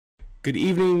Good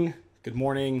evening, good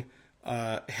morning,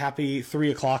 happy 3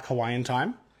 o'clock Hawaiian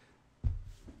time.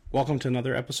 Welcome to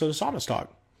another episode of Sawdust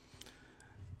Talk.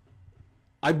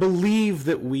 I believe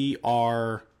that we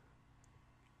are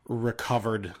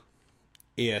recovered-ish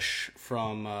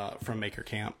from Maker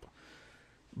Camp,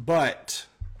 but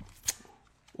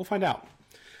we'll find out.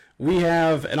 We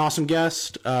have an awesome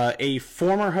guest, a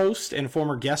former host and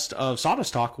former guest of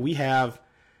Sawdust Talk. We have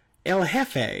El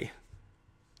Jefe,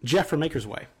 Jeff from Maker's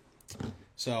Way.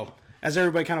 So, as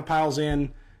everybody kind of piles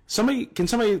in, can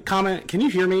somebody comment, can you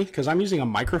hear me? Because I'm using a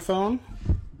microphone.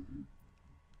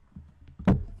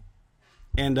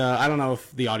 And I don't know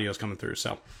if the audio is coming through,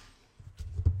 so.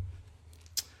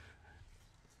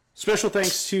 Special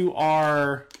thanks to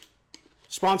our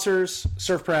sponsors,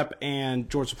 Surf Prep and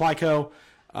George Supply Co.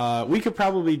 We could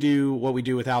probably do what we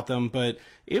do without them, but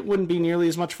it wouldn't be nearly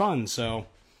as much fun, so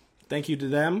thank you to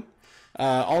them.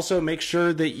 Also, make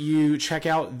sure that you check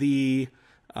out the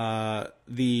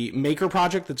Maker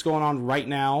project that's going on right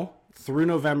now through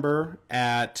November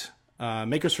at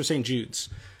Makers for St. Jude's.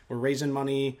 We're raising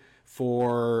money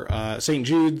for St.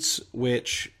 Jude's,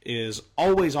 which is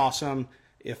always awesome.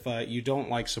 If you don't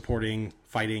like supporting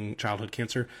fighting childhood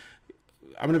cancer,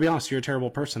 I'm going to be honest, you're a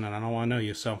terrible person and I don't want to know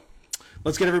you. So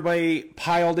let's get everybody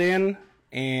piled in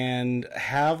and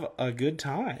have a good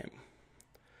time.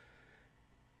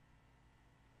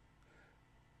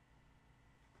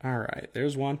 All right,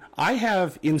 there's one. I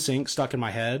have In Sync stuck in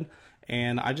my head,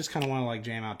 and I just kind of want to like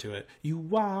jam out to it. You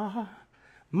are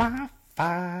my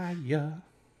fire.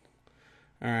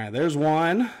 All right, there's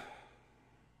one.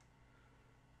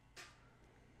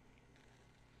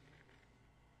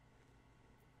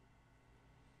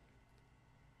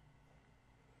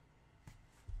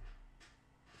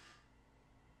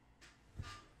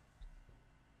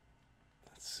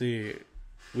 Let's see.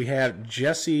 We have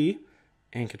Jesse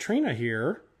and Katrina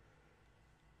here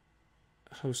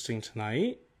hosting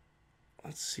tonight.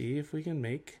 Let's see if we can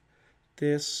make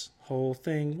this whole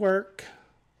thing work.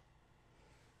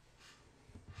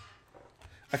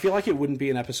 I feel like it wouldn't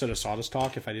be an episode of Sawdust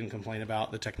Talk if I didn't complain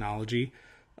about the technology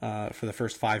for the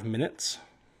first 5 minutes.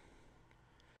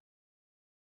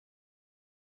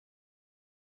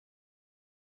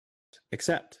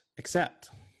 Accept.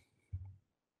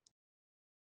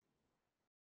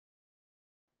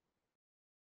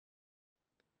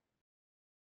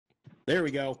 There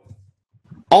we go.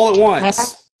 All at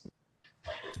once.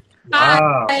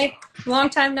 Wow. Hi. Long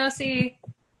time no see.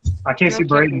 I can't see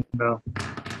Braden, though.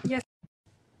 Yes,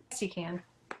 you can.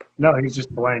 No, he's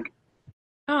just blank.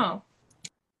 Oh.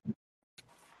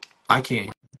 I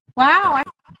can't. Wow, I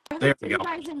There haven't we seen go.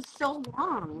 you guys in so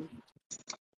long.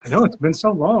 I know, it's been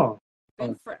so long. It's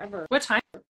been forever. What time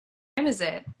is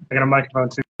it? I got a microphone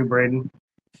too, Braden.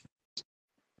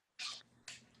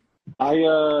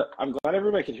 I'm glad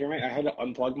everybody could hear me. I had to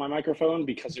unplug my microphone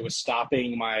because it was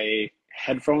stopping my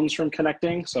headphones from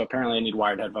connecting. So apparently I need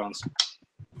wired headphones.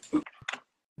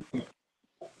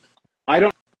 I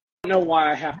don't know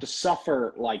why I have to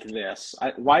suffer like this.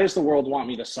 Why does the world want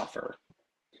me to suffer?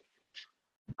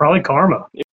 Probably karma.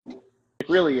 It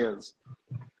really is.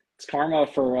 It's karma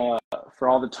for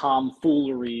all the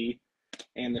tomfoolery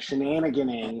and the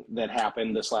shenaniganing that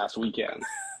happened this last weekend.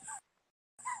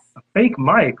 A fake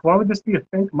mic? Why would this be a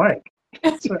fake mic?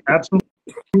 It's an absolutely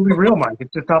real mic.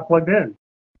 It's just not plugged in.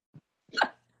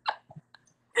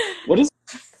 What is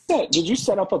that? Did you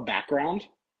set up a background?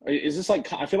 Is this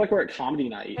like, I feel like we're at comedy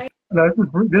night. No, this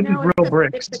is No, real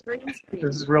bricks. It's a green screen.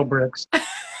 This is real bricks.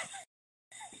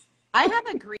 I have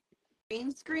a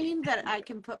green screen that I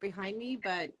can put behind me,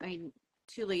 but I'm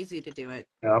too lazy to do it.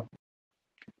 Yeah.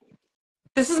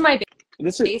 This is my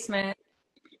This is basement.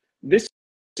 This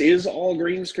is all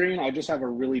green screen. I just have a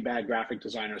really bad graphic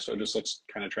designer, so it just looks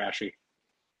kind of trashy.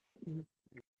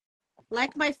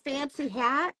 Like my fancy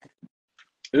hat.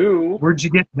 Ooh. Where'd you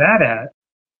get that at?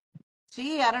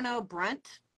 Gee, I don't know, Brent.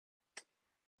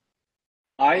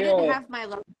 I I didn't have my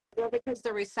logo because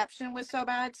the reception was so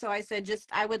bad, so I said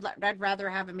I'd rather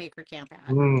have a Maker Camp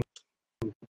hat.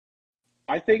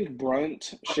 I think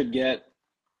Brunt should get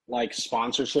like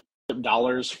sponsorship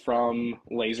dollars from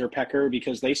Laserpecker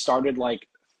because they started like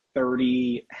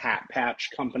 30 hat patch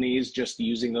companies just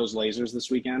using those lasers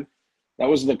this weekend. That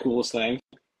was the coolest thing.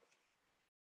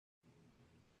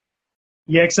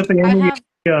 Yeah, except they I only have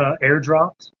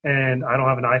airdropped, and I don't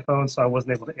have an iPhone, so I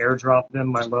wasn't able to airdrop them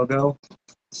my logo.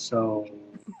 So,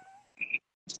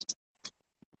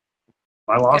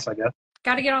 my loss, I guess.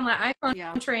 Got to get on that iPhone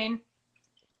Yeah. train.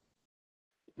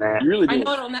 Nah. You really I do.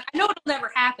 know it'll never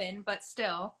happen, but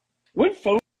still. What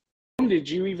phone did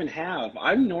you even have?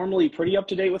 I'm normally pretty up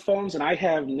to date with phones, and I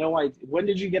have no idea. When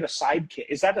did you get a Sidekick?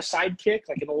 Is that a Sidekick,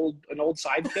 like an old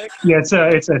Sidekick? Yeah,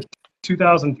 it's a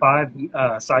 2005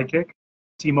 Sidekick,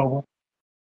 T-Mobile.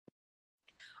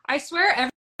 I swear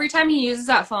every time he uses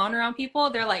that phone around people,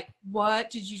 they're like, "What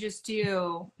did you just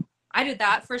do?" I did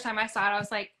that first time I saw it. I was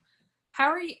like, "How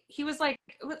are you?" He was like,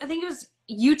 I think it was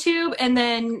YouTube, and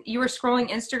then you were scrolling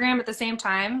Instagram at the same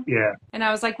time. Yeah. And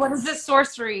I was like, "What is this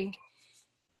sorcery?"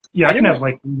 Yeah, I can never- have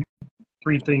like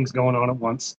 3 things going on at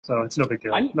once, so it's no big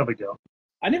deal. No big deal.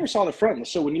 I never saw the front.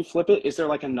 So when you flip it, is there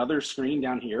like another screen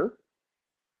down here?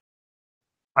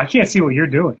 I can't see what you're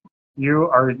doing. You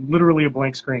are literally a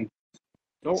blank screen.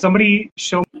 Oh. Somebody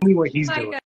show me what he's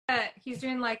doing. He's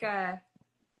doing like a.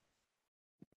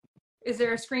 Is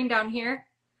there a screen down here?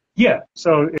 Yeah,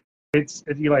 so it's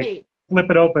if you like Wait,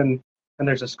 flip it open and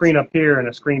there's a screen up here and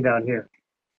a screen down here.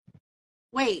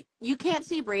 wait, you can't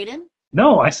see Braden?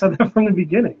 No, I said that from the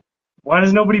beginning. Why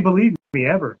does nobody believe me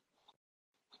ever?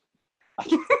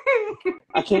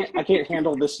 I can't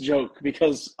handle this joke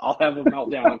because I'll have a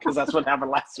meltdown because that's what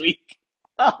happened last week.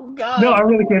 Oh God. No, I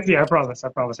really can't see. I promise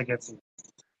I can't see.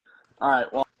 All right.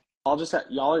 Well, I'll just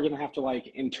y'all are gonna have to like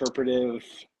interpretive.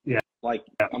 Yeah. Like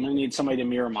I'm gonna need somebody to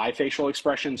mirror my facial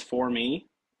expressions for me.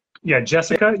 Yeah,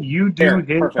 Jessica, you do There,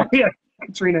 hit. perfect. Yeah,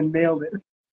 Katrina nailed it.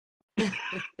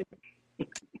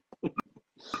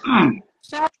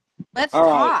 Let's All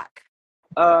right.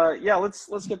 talk. Yeah, let's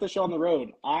get this show on the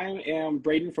road. I am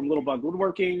Braden from Little Bug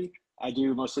Woodworking. I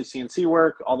do mostly CNC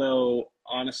work, although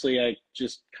honestly, I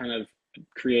just kind of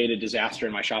create a disaster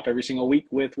in my shop every single week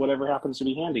with whatever happens to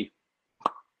be handy.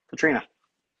 Katrina,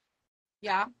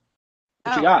 Yeah.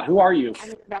 what you got? Who are you?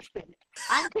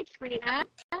 I'm Katrina,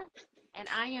 and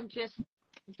I am just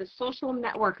the social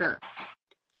networker.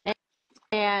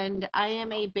 And I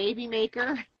am a baby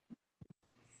maker.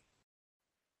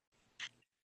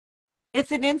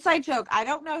 It's an inside joke. I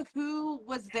don't know who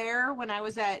was there when I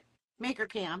was at Maker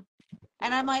Camp.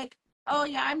 And I'm like, oh,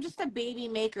 yeah, I'm just a baby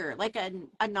maker, like a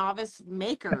novice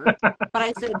maker. But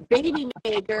I said baby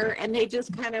maker, and they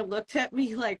just kind of looked at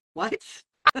me like, what?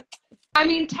 I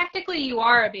mean, technically, you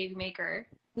are a baby maker.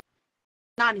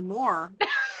 Not anymore.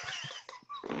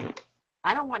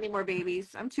 I don't want any more babies.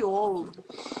 I'm too old.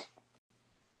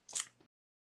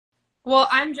 Well,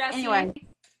 I'm Jessie. Anyway.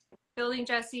 Building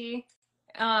Jessie.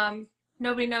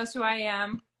 Nobody knows who I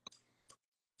am.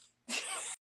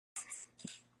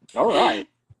 All right.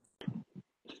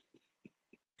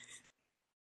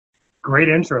 Great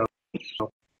intro.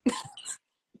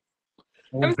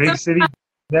 Old big city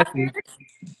Jesse.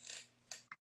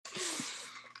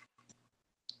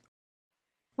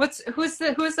 Who's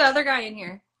the other guy in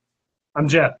here? I'm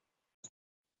Jeff.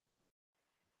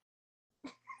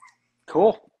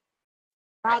 Cool.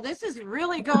 Wow, this is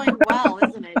really going well,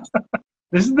 isn't it?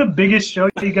 This is the biggest show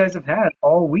you guys have had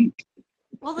all week.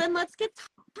 Well, then let's get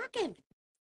talking.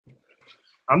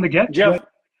 I'm the guest. Jeff,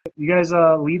 You guys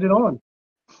lead it on.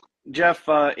 Jeff,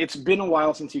 it's been a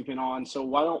while since you've been on, so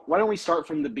why don't we start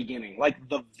from the beginning, like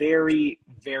the very,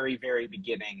 very, very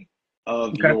beginning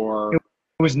of Okay. your. It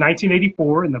was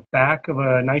 1984 in the back of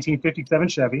a 1957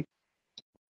 Chevy.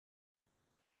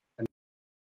 And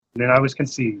then I was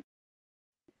conceived.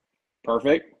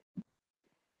 Perfect.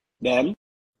 Then,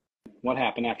 what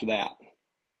happened after that?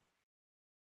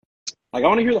 Like, I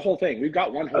want to hear the whole thing. We've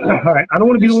got one whole. All right. I don't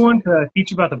want to be the one to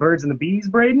teach you about the birds and the bees,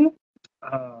 Braden.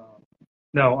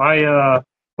 No,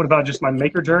 what about just my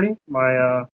maker journey?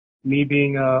 Me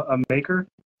being a maker?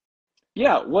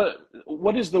 Yeah.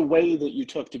 What is the way that you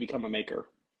took to become a maker?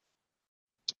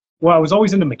 Well, I was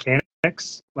always into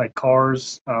mechanics, like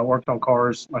cars. Worked on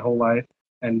cars my whole life,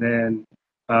 and then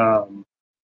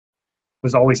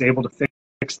was always able to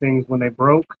fix things when they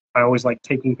broke. I always liked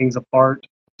taking things apart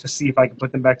to see if I could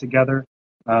put them back together.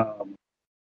 And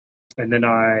then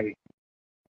I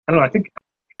don't know. I think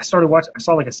I started watching. I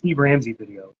saw like a Steve Ramsey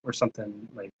video or something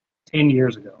like 10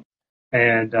 years ago,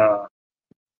 and I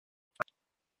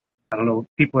don't know.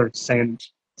 People are saying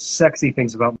sexy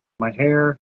things about my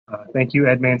hair. Thank you,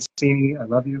 Ed Mancini. I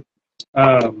love you.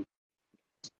 I don't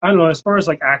know. As far as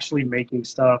like actually making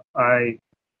stuff, I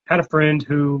had a friend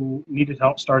who needed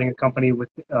help starting a company with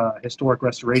historic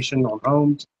restoration on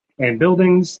homes and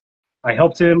buildings. I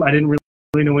helped him. I didn't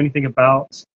really know anything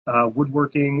about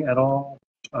woodworking at all.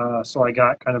 So I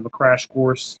got kind of a crash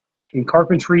course in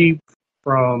carpentry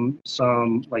from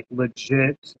some like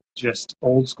legit, just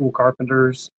old school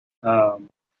carpenters.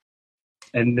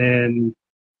 And then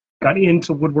got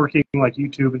into woodworking, like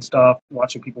YouTube and stuff,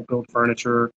 watching people build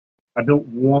furniture. I built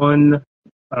one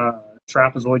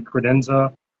trapezoid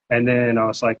credenza, and then I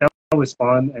was like, that was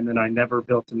fun. And then I never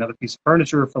built another piece of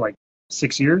furniture for like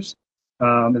 6 years.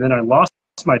 And then I lost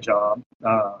my job.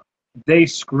 They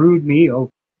screwed me over.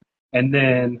 And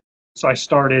then, so I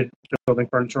started building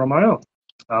furniture on my own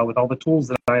with all the tools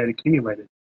that I had accumulated.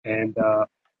 And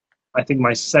I think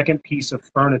my second piece of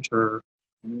furniture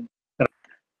that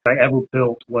I ever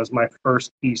built was my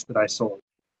first piece that I sold.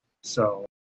 So,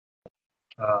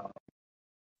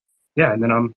 yeah, and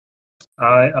then I'm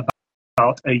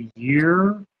about a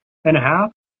year and a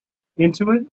half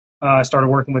into it. I started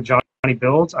working with Johnny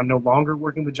Builds. I'm no longer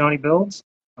working with Johnny Builds.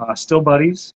 Still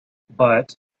buddies,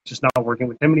 but just not working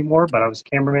with him anymore. But I was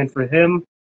cameraman for him,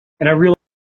 and I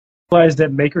realized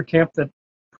at Maker Camp that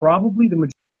probably the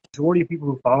majority of people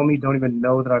who follow me don't even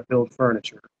know that I build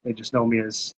furniture. They just know me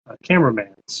as a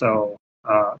cameraman. So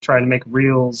trying to make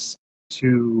reels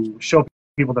to show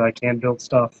people that I can build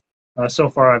stuff. So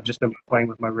far, I've just been playing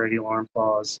with my radial arm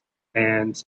claws,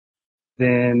 and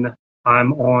then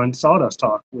I'm on Sawdust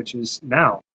Talk, which is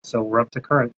now. So we're up to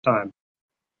current time.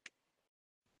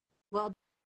 Well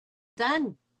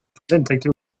done. Didn't take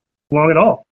too long at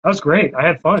all. That was great. I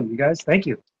had fun, you guys. Thank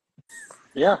you.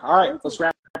 Yeah. All right. Let's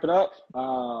wrap it up.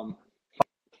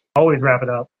 Always wrap it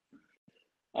up.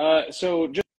 So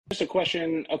just a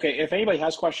question. Okay, if anybody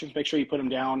has questions, make sure you put them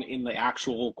down in the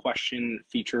actual question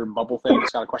feature bubble thing.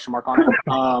 It's got a question mark on it.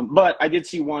 But I did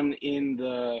see one in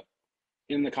the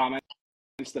comments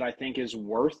that I think is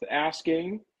worth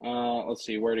asking. Let's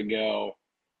see where to go.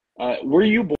 Were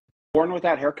you born with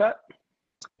that haircut?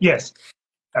 Yes,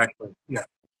 actually, yeah.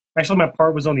 Actually, my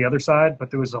part was on the other side, but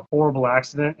there was a horrible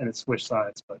accident and it switched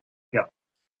sides. But yeah.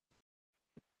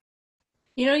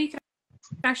 You know, you can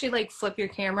actually like flip your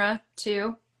camera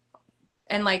too,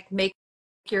 and like make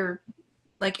your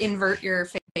invert your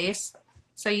face,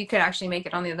 so you could actually make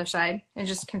it on the other side and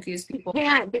just confuse people. He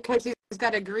can't because he's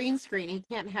got a green screen. He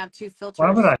can't have two filters.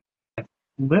 Why would I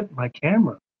flip my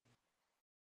camera?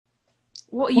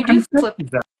 Well, you do flip. Does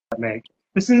that make?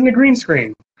 This isn't a green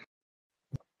screen.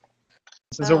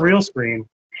 This is a real screen,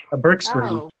 a brick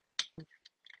screen.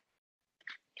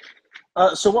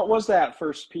 So what was that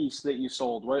first piece that you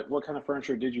sold? What kind of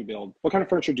furniture did you build? What kind of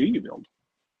furniture do you build?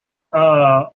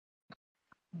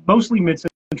 Mostly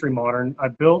mid-century modern. I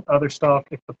built other stuff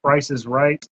if the price is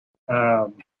right.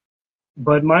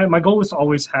 But my goal is to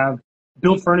always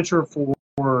build furniture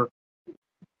for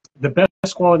the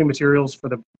best quality materials for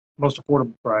the most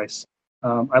affordable price.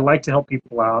 I like to help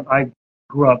people out. I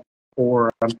grew up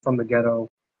poor. I'm from the ghetto.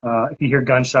 If you hear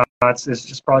gunshots, it's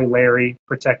just probably Larry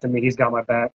protecting me. He's got my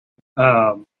back.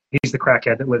 He's the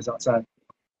crackhead that lives outside.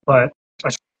 But I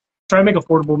try to make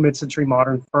affordable mid-century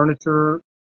modern furniture,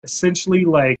 essentially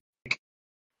like,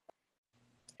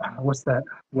 what's that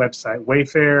website?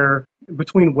 Wayfair,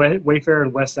 between Wayfair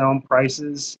and West Elm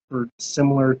prices for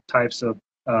similar types of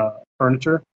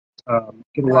furniture.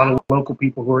 Get a lot of local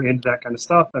people who are into that kind of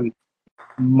stuff. And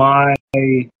my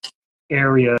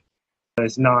area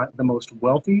is not the most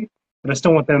wealthy, but I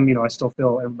still want them, I still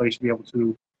feel everybody should be able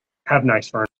to have nice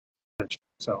furniture.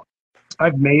 So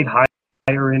I've made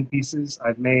higher end pieces. I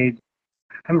haven't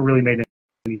really made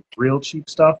any real cheap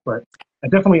stuff, but I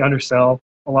definitely undersell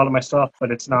a lot of my stuff,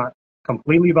 but it's not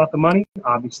completely about the money.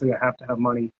 Obviously I have to have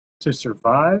money to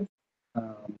survive.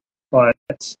 But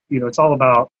it's all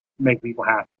about making people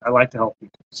happy. I like to help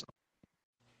people. So.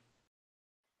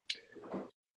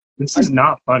 This is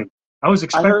not funny. I was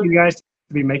expecting you guys to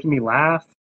be making me laugh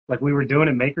like we were doing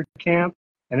at Maker Camp,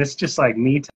 and it's just like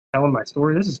me telling my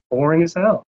story. This is boring as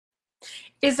hell.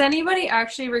 Is anybody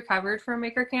actually recovered from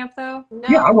Maker Camp though? No.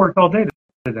 Yeah, I worked all day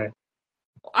today.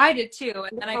 I did too,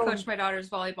 and then I coached my daughter's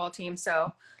volleyball team,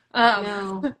 so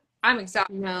No. I'm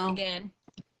exhausted No. again.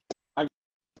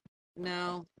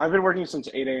 No. I've been working since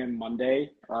 8 a.m.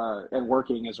 Monday, and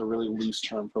working is a really loose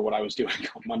term for what I was doing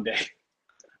on Monday.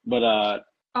 But I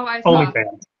Only thought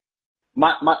fans.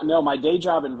 my day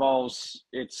job involves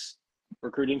it's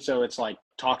recruiting, so it's like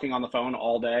talking on the phone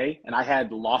all day, and I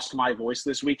had lost my voice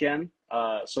this weekend,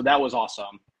 so that was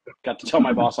awesome. Got to tell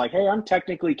my boss like, hey, I'm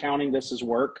technically counting this as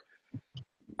work.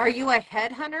 Are you a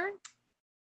headhunter?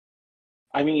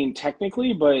 I mean,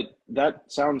 technically, but that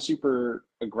sounds super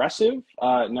aggressive.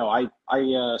 No,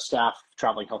 I staff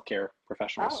traveling healthcare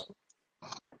professionals.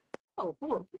 Oh,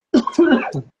 cool.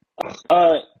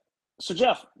 So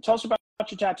Jeff, tell us about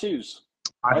your tattoos.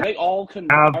 I Are they all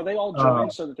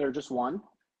joined so that they're just one?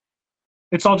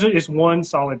 It's one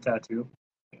solid tattoo.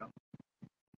 Yeah.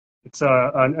 It's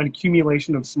an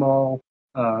accumulation of small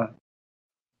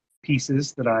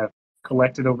pieces that I've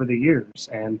collected over the years,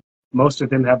 and most of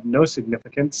them have no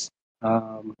significance.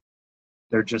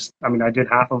 They're just, I did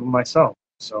half of them myself.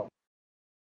 So,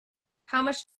 how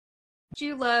much do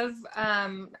you love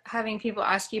having people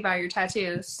ask you about your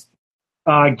tattoos?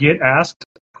 Get asked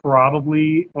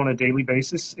probably on a daily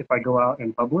basis if I go out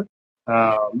in public.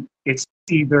 It's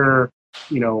either,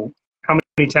 how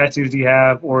many tattoos do you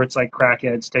have, or it's like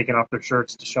crackheads taking off their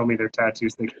shirts to show me their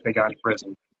tattoos they got in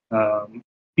prison.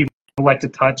 People like to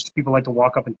touch, people like to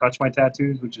walk up and touch my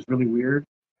tattoos, which is really weird.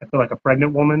 I feel like a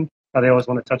pregnant woman. They always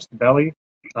want to touch the belly.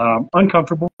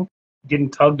 Uncomfortable, getting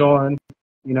tugged on,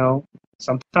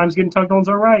 sometimes getting tugged on is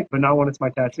all right, but not when it's my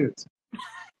tattoos.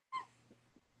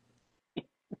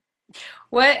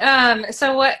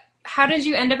 How did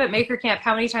you end up at Maker Camp?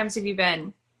 How many times have you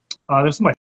been? This is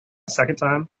my second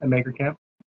time at Maker Camp.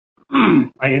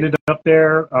 I ended up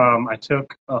there. I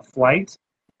took a flight,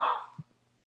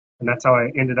 and that's how I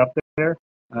ended up there.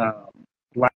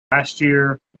 Last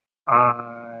year,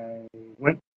 I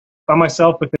went by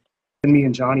myself, but then me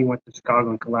and Johnny went to Chicago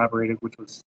and collaborated, which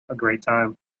was a great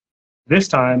time. This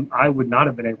time, I would not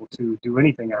have been able to do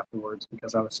anything afterwards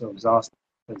because I was so exhausted.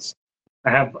 I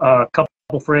have a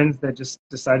couple friends that just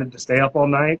decided to stay up all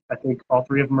night. I think all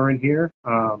three of them are in here.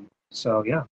 So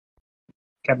yeah,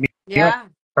 kept me up,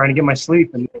 trying to get my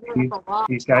sleep, and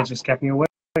these guys just kept me awake.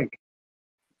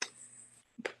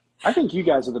 I think you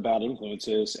guys are the bad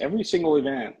influences. Every single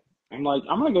event, I'm like,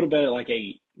 I'm gonna go to bed at like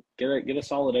 8, get a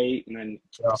solid 8, and then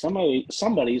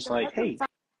somebody's like, hey.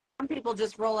 Some people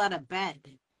just roll out of bed.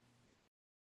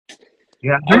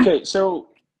 Yeah. Okay, so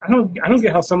I don't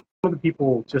get how some of the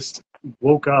people just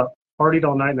woke up, partied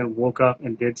all night, and then woke up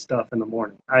and did stuff in the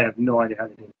morning. I have no idea how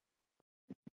to do it.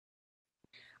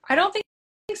 I don't think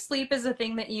sleep is a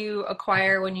thing that you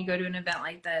acquire when you go to an event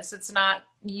like this. It's not,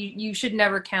 you should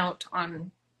never count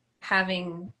on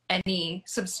having any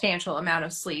substantial amount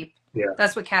of sleep. Yeah.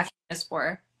 That's what caffeine is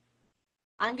for.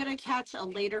 I'm going to catch a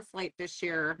later flight this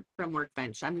year from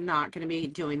Workbench. I'm not going to be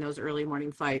doing those early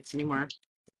morning flights anymore.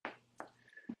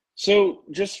 So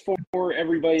just for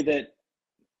everybody that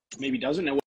maybe doesn't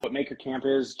know what Maker Camp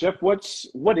is, Jeff, what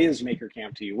is Maker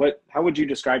Camp to you? How would you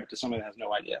describe it to someone that has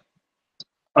no idea?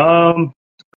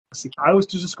 If I was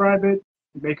to describe it,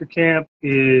 Maker Camp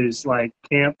is like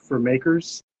camp for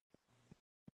makers.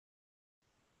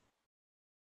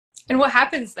 And what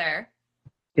happens there?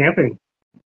 Camping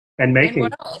and making.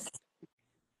 And what else?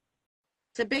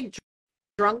 It's a big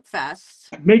drunk fest.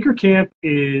 Maker Camp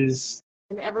is...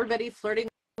 And everybody flirting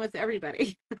with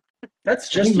everybody. That's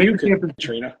just Maker you, Camp is...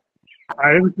 Katrina.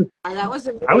 I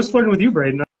was flirting with you,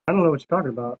 Braden. I don't know what you're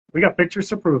talking about. We got pictures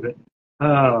to prove it. I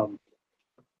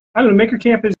don't know. Maker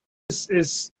Camp is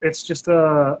it's just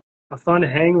a fun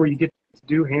hang where you get to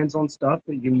do hands-on stuff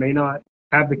that you may not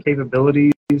have the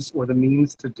capabilities or the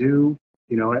means to do,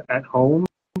 at home.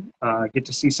 Get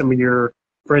to see some of your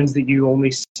friends that you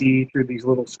only see through these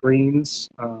little screens,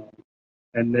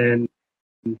 and then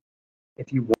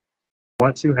if you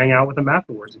want to hang out with them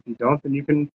afterwards. If you don't,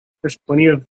 then there's plenty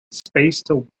of space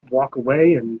to walk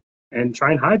away and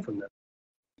try and hide from them.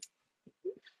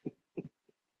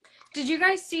 Did you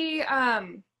guys see,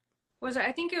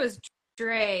 I think it was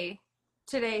Dre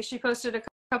today. She posted a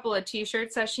couple of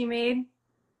t-shirts that she made.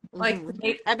 Like,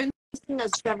 I've been seeing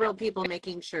several people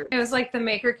making shirts. It was like the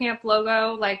Maker Camp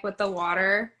logo, like with the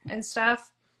water and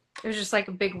stuff. It was just like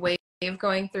a big wave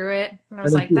going through it. And I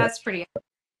was like, that's pretty.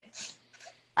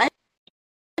 I've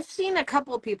seen a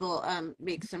couple of people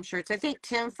make some shirts. I think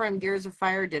Tim from Gears of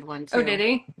Fire did one too. Oh, did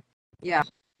he? Yeah.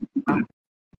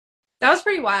 That was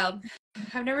pretty wild.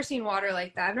 I've never seen water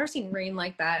like that. I've never seen rain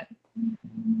like that.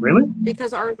 Really?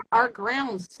 Because our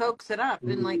ground soaks it up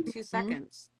in like 2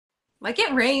 seconds. Like,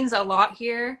 it rains a lot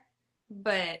here,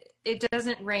 but it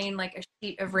doesn't rain like a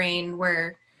sheet of rain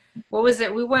where, what was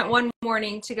it? We went one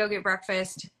morning to go get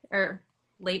breakfast, or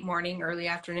late morning, early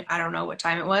afternoon. I don't know what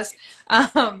time it was.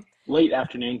 Late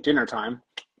afternoon, dinner time.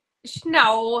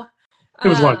 No. It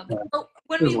was lunchtime.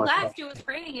 When we left, it was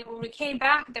raining, and when we came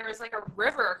back, there was like a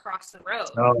river across the road.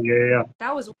 Oh, yeah.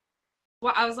 That was,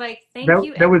 well, I was like, thank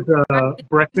you. That was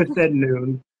breakfast at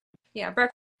noon. Yeah,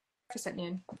 breakfast at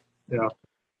noon. Yeah.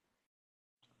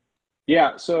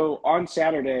 Yeah, so on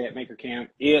Saturday at Maker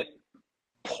Camp, it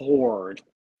poured.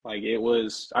 Like, it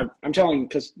was, I'm telling,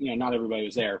 because, not everybody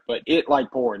was there, but it,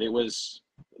 poured. It was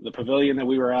the pavilion that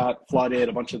we were at flooded,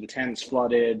 a bunch of the tents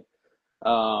flooded.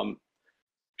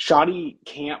 Shoddy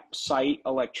campsite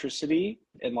electricity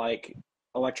and,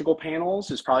 electrical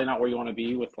panels is probably not where you want to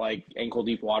be with,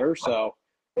 ankle-deep water, so...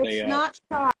 It's not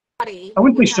shoddy. I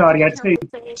wouldn't say shoddy, I'd say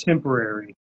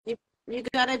temporary. You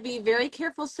got to be very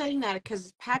careful saying that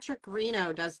because Patrick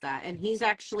Reno does that, and he's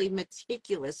actually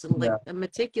meticulous and a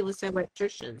meticulous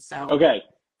electrician. So okay,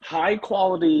 high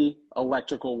quality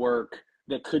electrical work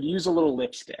that could use a little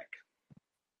lipstick.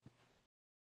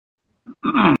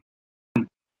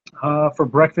 For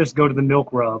breakfast, go to the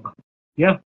Milk Rub.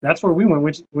 Yeah, that's where we went.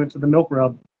 Went to the Milk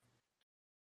Rub.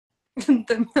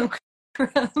 The milk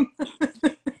rub.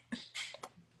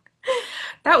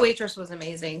 That waitress was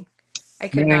amazing. I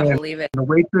could not Man, believe it. the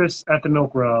waitress at the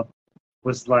Milk Rub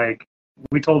was like,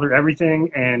 we told her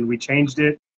everything and we changed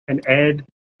it. And Ed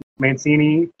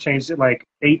Mancini changed it like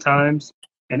 8 times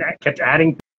and kept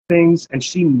adding things, and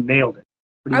she nailed it.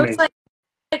 Pretty I was amazing.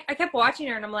 like, I kept watching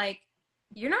her and I'm like,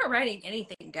 you're not writing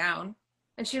anything down.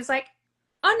 And she was like,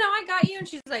 oh no, I got you. And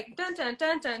she's like, dun dun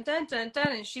dun dun dun dun dun.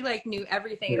 And she like knew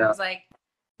everything. And I Yeah. was like,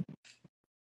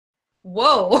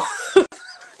 whoa.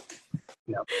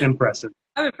 Yeah, impressive.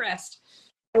 I'm impressed.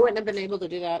 I wouldn't have been able to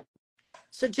do that.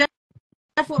 So Jeff,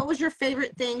 what was your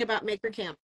favorite thing about Maker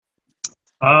Camp?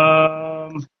 I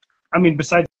mean,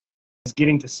 besides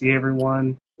getting to see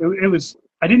everyone, it was.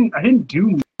 I didn't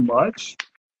do much.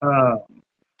 Uh,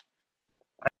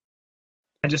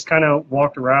 I just kind of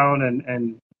walked around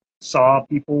and saw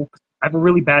people. I have a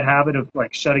really bad habit of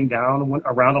like shutting down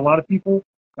around a lot of people,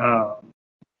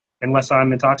 unless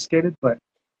I'm intoxicated. But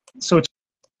so it's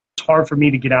hard for me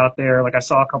to get out there. Like I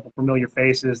saw a couple familiar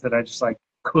faces that I just like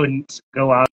couldn't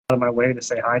go out of my way to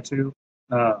say hi to.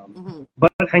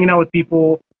 But hanging out with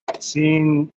people,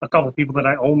 seeing a couple of people that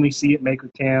I only see at Maker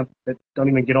Camp that don't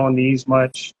even get on these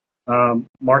much.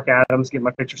 Mark Adams, get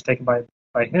my pictures taken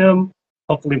by him.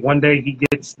 Hopefully one day he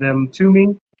gets them to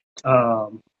me.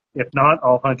 If not,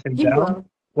 I'll hunt him He down. will.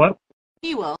 What?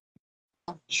 He will.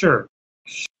 Sure.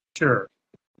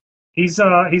 He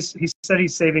said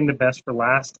he's saving the best for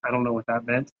last. I don't know what that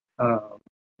meant.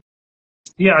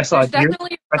 Yeah, I saw There's a deer.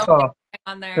 definitely I saw.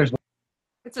 on there. There's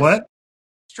It's a what?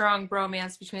 strong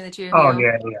bromance between the two of Oh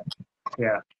you.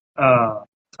 yeah.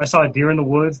 I saw a deer in the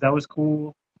woods. That was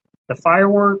cool. The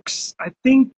fireworks. I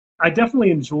think I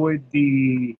definitely enjoyed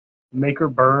the Maker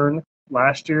Burn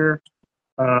last year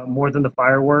more than the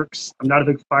fireworks. I'm not a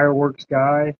big fireworks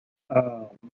guy.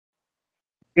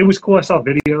 It was cool. I saw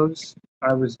videos.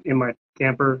 I was in my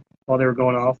camper while they were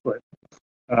going off, but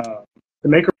the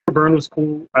Maker Burn was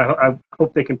cool. I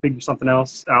hope they can figure something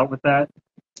else out with that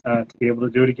to be able to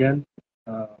do it again.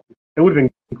 It would have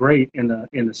been great in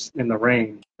the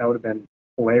rain. That would have been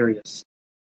hilarious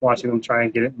watching them try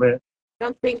and get it lit.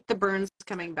 Don't think the burn's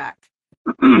coming back.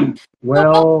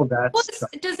 Well, that's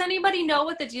Does anybody know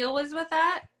what the deal was with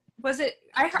that? Was it?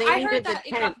 I They heard needed that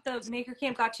the the Maker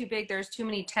Camp got too big. There's too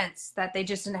many tents that they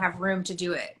just didn't have room to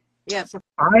do it. Yeah, it's a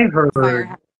I heard.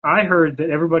 fire. I heard that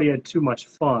everybody had too much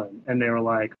fun, and they were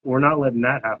like, "We're not letting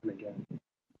that happen again."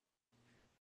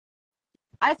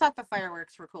 I thought the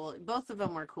fireworks were cool. Both of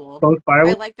them were cool. Both I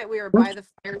fireworks. like that we were by the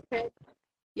fire pit.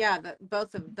 Yeah,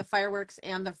 both of the fireworks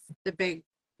and the big,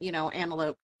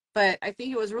 antelope. But I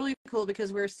think it was really cool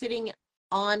because we were sitting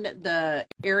on the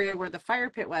area where the fire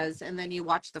pit was, and then you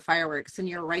watch the fireworks, and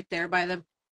you're right there by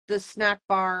the snack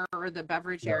bar or the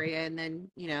beverage area, and then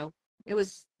it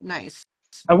was nice.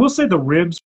 I will say the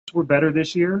ribs were better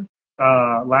this year.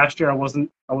 Last year I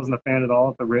wasn't a fan at all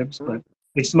of the ribs, but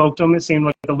they smoked them. It seemed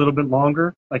like a little bit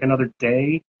longer, like another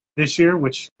day this year,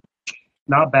 which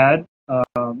not bad.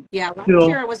 Yeah, last still-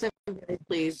 year I wasn't very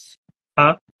pleased.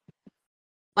 Huh?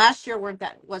 Last year wasn't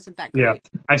that great. Yeah,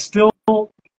 I still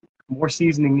more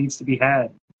seasoning needs to be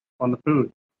had on the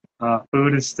food.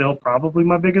 Food is still probably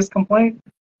my biggest complaint.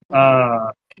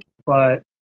 But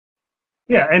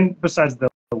yeah, and besides the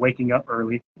waking up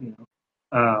early, yeah,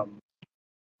 I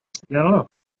don't know.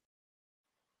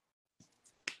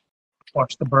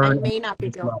 Watch the I burn. may not be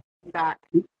going back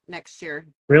next year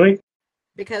Really?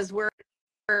 because we're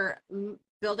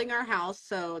building our house,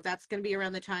 so that's going to be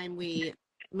around the time we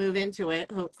move into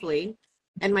it, hopefully.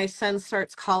 And my son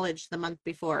starts college the month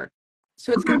before,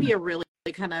 so it's going to be a really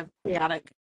kind of chaotic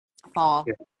fall.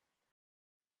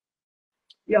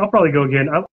 Yeah, I'll probably go again.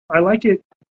 I like it.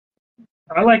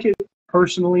 I like it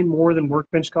personally more than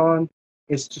Workbench Con.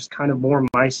 It's just kind of more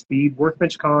my speed.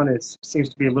 Workbench Con seems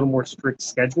to be a little more strict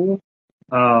schedule,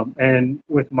 and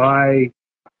with my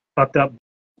fucked up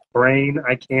brain,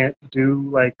 I can't do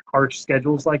like harsh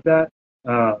schedules like that.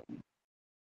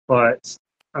 But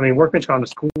I mean, Workbench Con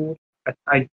is cool.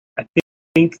 I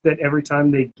think that every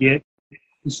time they get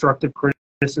constructive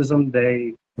criticism,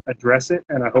 they address it,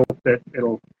 and I hope that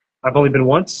it'll. I've only been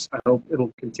once. I hope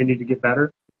it'll continue to get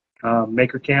better.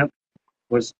 Maker Camp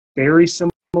was very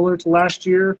similar to last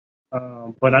year,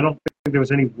 but I don't think there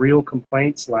was any real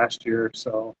complaints last year.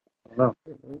 So I don't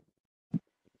know.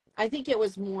 I think it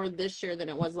was more this year than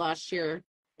it was last year,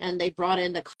 and they brought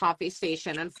in the coffee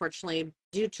station. Unfortunately,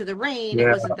 due to the rain, it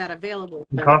wasn't that available.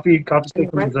 The coffee station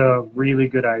was a really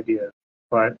good idea,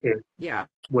 but it Yeah,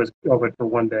 was open for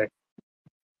one day.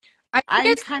 I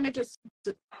kind of just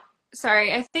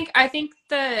Sorry, I think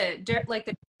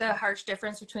the harsh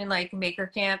difference between like Maker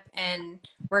Camp and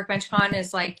Workbench Con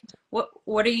is like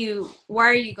what are you why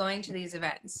are you going to these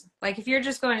events? Like if you're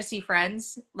just going to see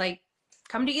friends, like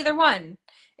come to either one.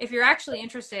 If you're actually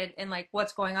interested in like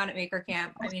what's going on at Maker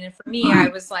Camp, I mean, and for me, I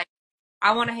was like,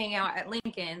 I want to hang out at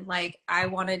Lincoln, like I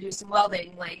want to do some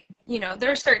welding, like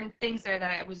there are certain things there that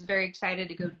I was very excited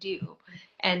to go do,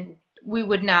 and we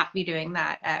would not be doing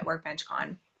that at Workbench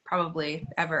Con probably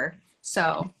ever.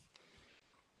 So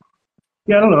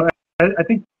Yeah, I don't know. I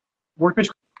think Workbench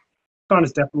Con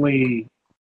is definitely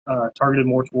targeted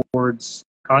more towards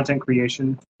content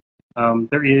creation.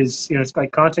 There is, it's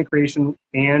like content creation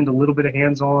and a little bit of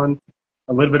hands-on,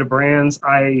 a little bit of brands.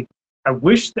 I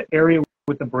wish the area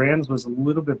with the brands was a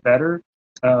little bit better.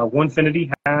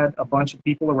 Onefinity had a bunch of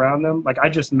people around them. Like I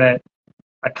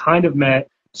kind of met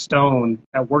Stone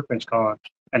at Workbench Con,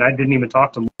 and I didn't even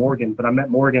talk to Morgan, but I met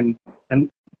Morgan, and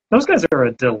those guys are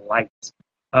a delight.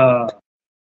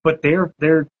 But their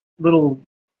little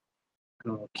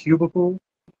cubicle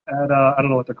at I don't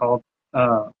know what they're called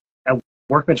at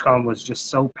Workbench Con was just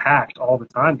so packed all the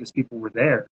time because people were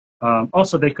there.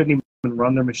 Also, they couldn't even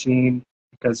run their machine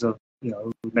because of it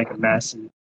would make a mess and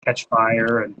catch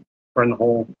fire and burn the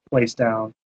whole place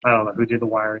down. I don't know who did the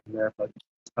wiring there, but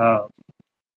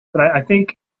I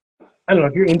think I don't know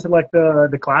if you're into like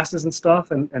the classes and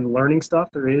stuff and learning stuff.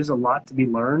 There is a lot to be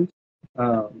learned.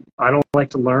 I don't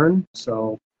like to learn,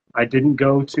 so I didn't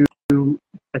go to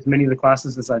as many of the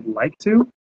classes as I'd like to,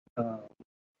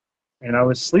 and I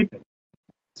was sleeping.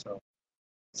 So,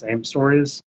 same story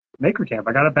as Maker Camp.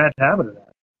 I got a bad habit of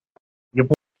that. Your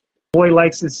boy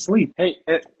likes his sleep. Hey,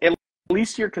 at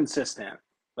least you're consistent.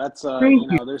 That's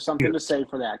there's something to say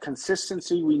for that.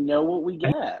 Consistency, we know what we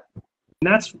get. And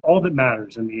that's all that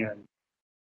matters in the end.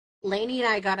 Lainey and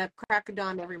I got up crack of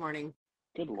dawn every morning.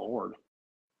 Good Lord.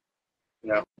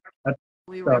 Yeah.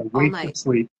 We were up all night.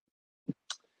 Sleep.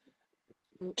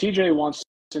 TJ wants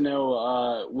to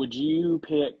know, would you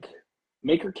pick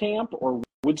Maker Camp or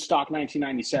Woodstock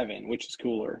 1997? Which is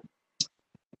cooler?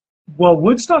 Well,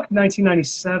 Woodstock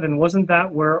 1997, wasn't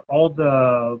that where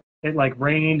it like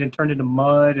rained and turned into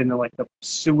mud and like the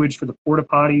sewage for the porta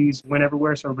potties went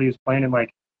everywhere, so everybody was playing in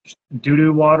like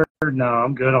doo-doo water? No,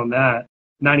 I'm good on that.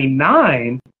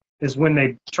 99 is when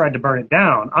they tried to burn it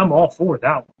down. I'm all for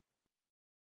that one.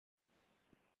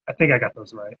 I think I got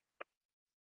those right.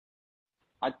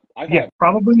 I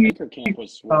probably Maker Camp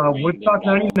was Woodstock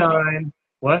 99.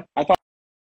 What? I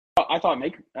thought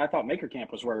Maker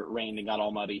Camp was where it rained and got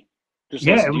all muddy. Just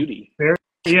less duty.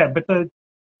 But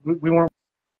we weren't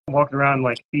walking around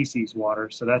like feces water,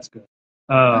 so that's good.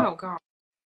 oh god.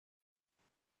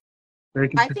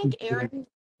 Very I think Erin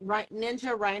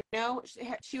Ninja Rhino,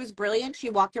 she was brilliant.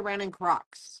 She walked around in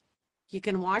Crocs. You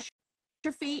can wash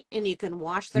your feet and you can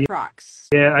wash the Crocs.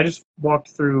 Yeah, I just walked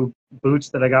through boots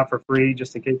that I got for free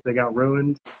just in case they got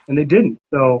ruined, and they didn't.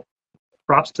 So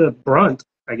props to Brunt,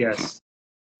 I guess.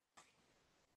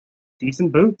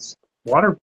 Decent boots.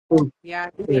 Waterproof. Yeah,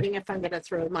 I'm debating if I'm going to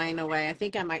throw mine away. I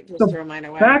think I might just throw mine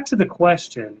away. Back to the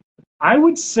question. I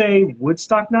would say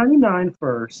Woodstock 99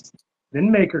 first, then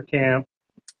Maker Camp,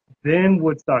 then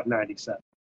Woodstock 97.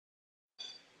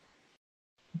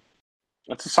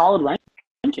 That's a solid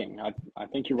ranking. I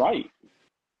think you're right.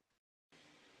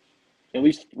 At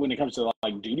least when it comes to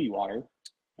like duty water.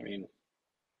 I mean,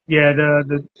 yeah,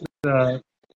 the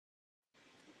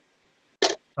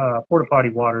porta potty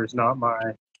water is not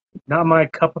my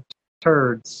cup of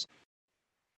turds.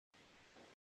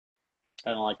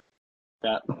 I don't like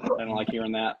that. I don't like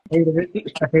hearing that. I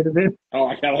hated it. I don't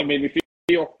like how that made me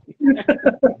feel.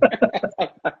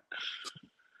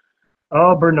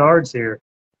 Oh, Bernard's here.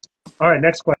 All right,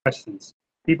 next questions.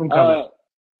 Keep them coming.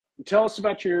 Tell us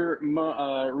about your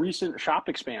recent shop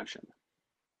expansion.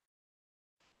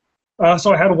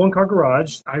 So I had a one-car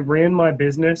garage. I ran my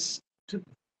business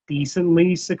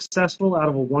decently successful out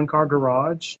of a one-car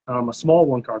garage, a small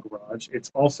one-car garage. It's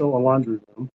also a laundry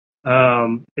room.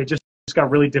 It just got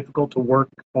really difficult to work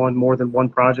on more than one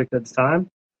project at a time.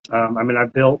 I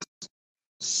built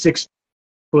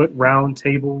 6-foot round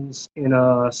tables in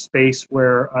a space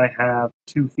where I have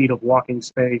 2 feet of walking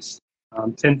space,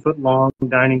 10-foot long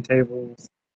dining tables.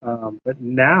 But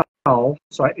now,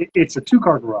 it's a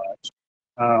 2-car garage.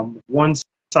 One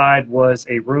side was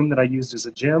a room that I used as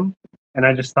a gym, and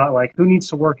I just thought, like, who needs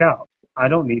to work out? I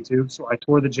don't need to, so I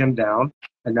tore the gym down,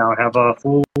 and now I have a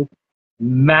full,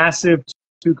 massive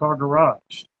 2-car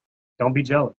garage. Don't be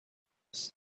jealous.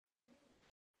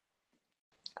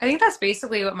 I think that's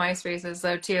basically what my space is,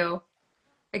 though, too.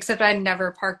 Except I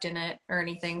never parked in it or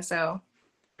anything, so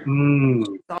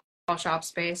it's all shop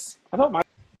space. I thought my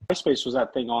MySpace was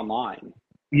that thing online.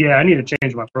 Yeah, I need to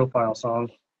change my profile song.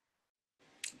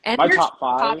 And My your top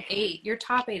top 5. 8. Your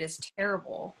top 8 is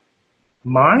terrible.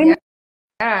 Mine?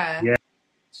 Yeah. Yeah.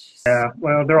 Yeah,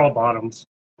 well, they're all bottoms.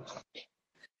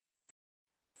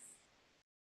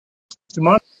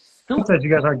 Simone says you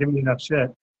guys aren't giving me enough shit.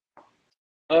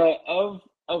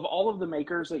 Of all of the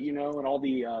makers that you know and all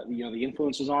the the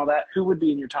influences and all that, who would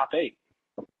be in your top 8?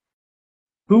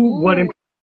 What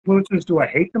influencers do I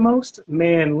hate the most?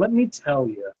 Man, let me tell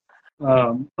you.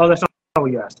 Oh, that's not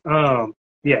what you asked.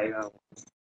 Yeah.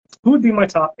 Who would be my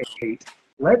top 8?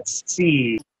 Let's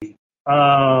see.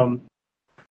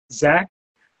 Zach,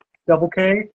 Double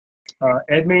K,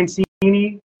 Ed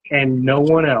Mancini, and no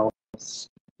one else.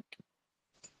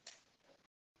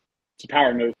 It's a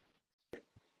power move.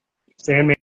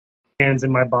 Sandman's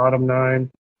in my bottom 9.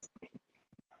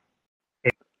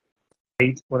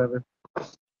 8, whatever.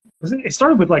 It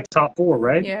started with like top 4,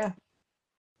 right? Yeah.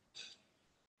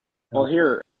 Well,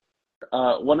 here,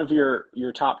 one of your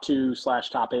top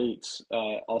 2/top 8s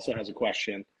also has a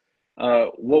question.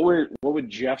 What would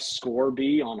Jeff's score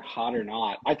be on Hot or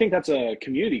Not? I think that's a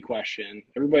community question.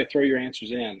 Everybody, throw your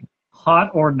answers in.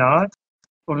 Hot or Not?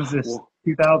 What is this?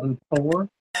 2004?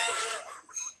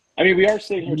 I mean, we are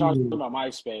sitting here talking about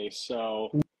MySpace, so.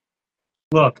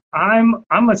 Look, I'm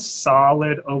a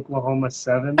solid Oklahoma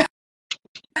 7.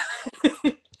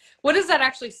 What is that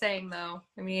actually saying, though?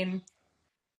 I mean,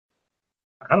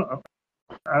 I don't know.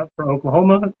 For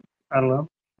Oklahoma, I don't know.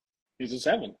 He's a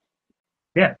 7.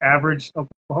 Yeah, average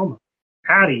Oklahoma.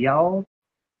 Howdy, y'all.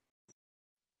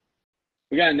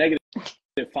 We got a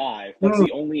 -5. That's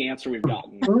the only answer we've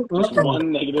gotten. Just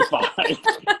one -5.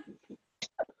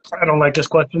 I don't like this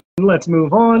question. Let's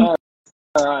move on. All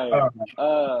right.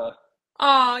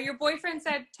 oh, your boyfriend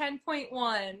said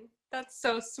 10.1. That's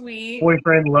so sweet.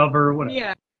 Boyfriend, lover, whatever.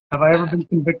 Yeah. Have I ever been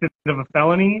convicted of a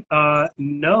felony?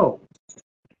 No.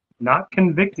 Not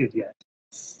convicted yet.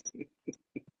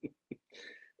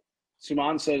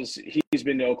 Suman says he's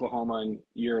been to Oklahoma and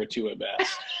you're a 2 at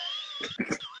best.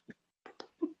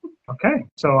 Okay,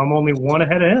 so I'm only 1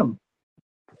 ahead of him.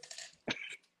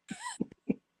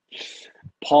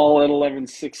 Paul at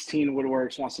 1116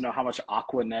 Woodworks wants to know how much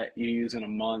Aquanet you use in a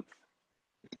month.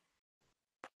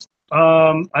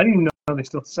 I didn't even know they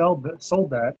still sold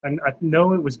that. And I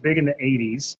know it was big in the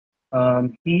 80s.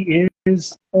 He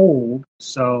is old,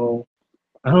 so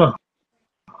I don't know.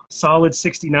 Solid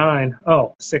 69.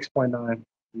 Oh, 6.9.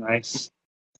 Nice.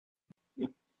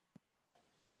 Let's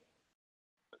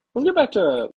get back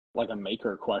to like a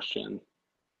maker question.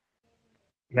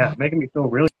 Yeah, making me feel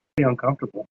really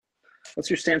uncomfortable. What's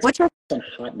your stance What's your on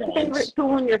hot dogs? favorite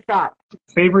tool in your shop?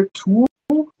 Favorite tool?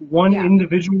 One Yeah.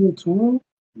 individual tool?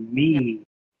 Me.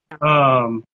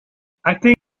 I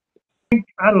think,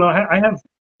 I don't know, I have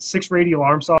 6 radial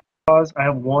arm saws. I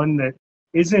have one that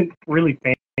isn't really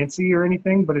fancy or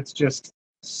anything, but it's just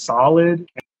solid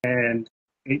and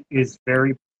it is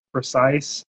very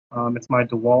precise. It's my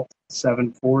DeWalt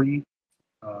 740.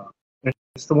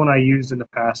 It's the one I used in the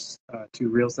past 2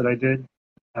 reels that I did.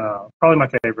 Probably my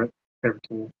favorite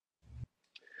tool.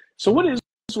 So what is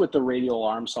with the radial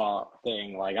arm saw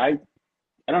thing? Like I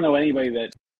don't know anybody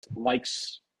that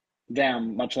likes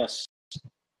them, much less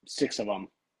 6 of them.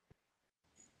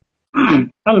 I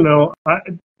don't know.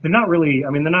 They're not really. I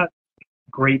mean, they're not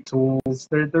great tools.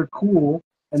 They're cool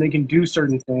and they can do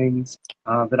certain things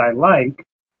that I like.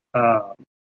 But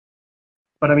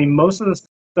I mean, most of the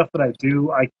stuff that I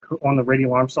do, on the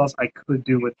radial arm saws, I could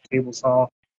do with a table saw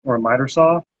or a miter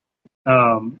saw.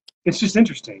 It's just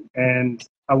interesting, and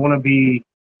I want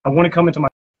to come into my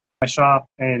shop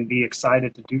and be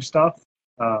excited to do stuff.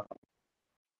 I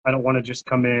don't want to just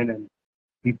come in and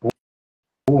be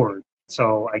bored.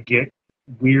 So I get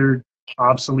weird,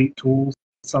 obsolete tools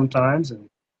sometimes and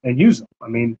use them. I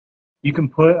mean, you can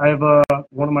I have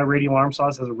one of my radial arm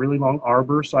saws has a really long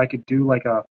arbor, so I could do like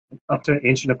up to 1.25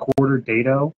 inch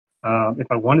dado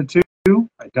if I wanted to.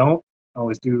 I don't. I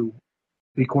always do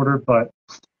 3/4, but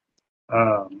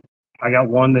I got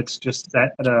one that's just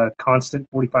set at a constant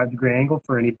 45-degree angle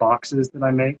for any boxes that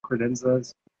I make,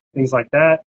 credenzas, things like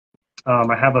that.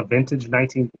 I have a vintage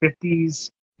 1950s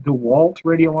DeWalt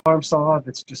radial arm saw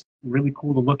that's just really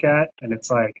cool to look at, and it's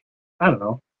like, I don't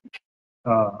know.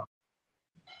 I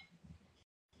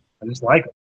just like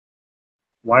it.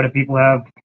 Why do people have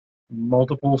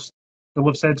multiple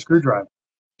Phillips head screwdrivers?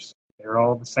 They're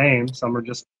all the same. Some are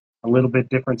just a little bit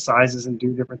different sizes and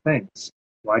do different things.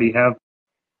 Why do you have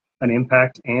an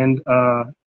impact and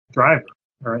a driver,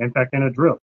 or impact and a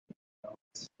drill?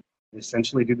 They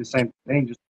essentially do the same thing,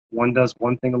 just one does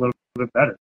one thing a little bit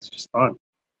better. It's just fun.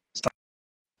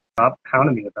 Stop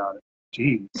hounding me about it.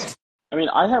 Jeez. I mean,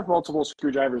 I have multiple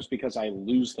screwdrivers because I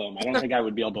lose them. I don't think I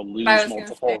would be able to I lose was gonna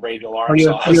multiple say. radial Oh, arm you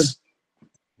saws.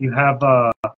 have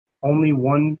only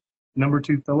one number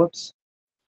 2 Phillips?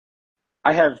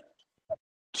 I have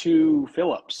 2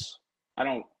 Phillips. I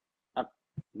don't.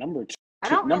 Number I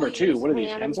two. don't Number really 2. use What are these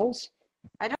hand. pencils?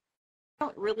 I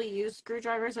don't really use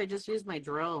screwdrivers. I just use my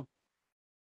drill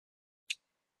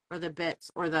or the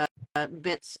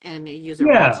bits and use a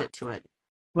Yeah. ratchet to it.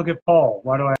 Look at Paul.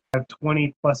 Why do I have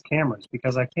 20 plus cameras?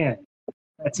 Because I can.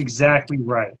 That's exactly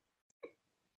right.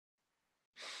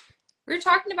 We were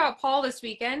talking about Paul this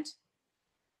weekend.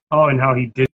 Oh, and how he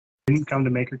didn't come to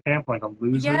Maker Camp like a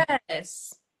loser.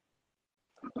 Yes.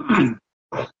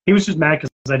 He was just mad because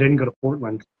I didn't go to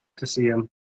Portland to see him.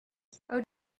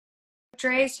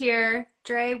 Dre's here.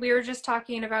 Dre, we were just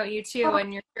talking about you too,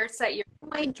 and your shirts that you.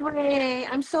 My Dre,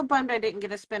 I'm so bummed I didn't get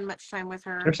to spend much time with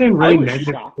her. They're saying really was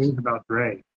negative shocked. things about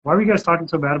Dre. Why were you guys talking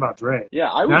so bad about Dre?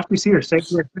 Yeah, I And was. after we see her, say it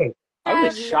to her face. I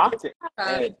was Yeah, shocked It's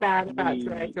at bad about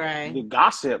Dre. the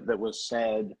gossip that was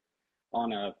said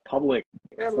on a public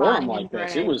You're forum lying, like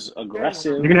this. Dre. It was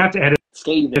aggressive, You're gonna have to edit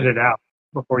scathing. it out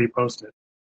before you post it.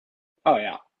 Oh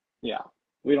yeah, yeah.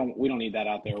 We don't need that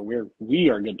out there. We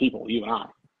are good people, you and I.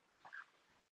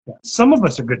 Yeah. Some of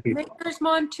us are good people. Maker's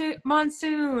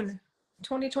Monsoon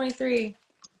 2023.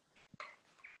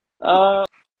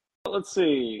 Let's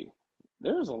see.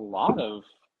 There's a lot of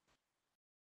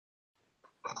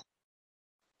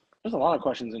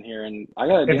questions in here, and I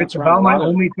gotta If dance it's around about my a lot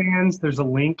of. OnlyFans, there's a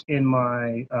link in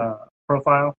my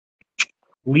profile.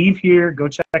 Leave here, go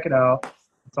check it out.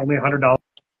 It's only $100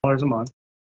 a month.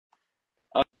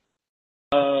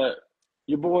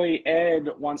 Your boy Ed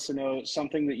wants to know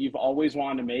something that you've always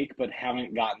wanted to make but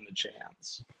haven't gotten the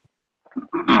chance.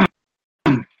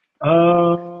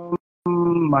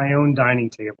 My own dining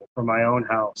table for my own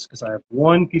house because I have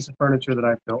one piece of furniture that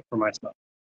I've built for myself.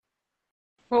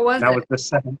 What was That it? was the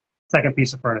second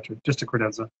piece of furniture, just a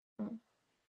credenza.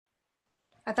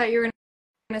 I thought you were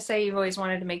gonna say you've always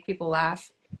wanted to make people laugh.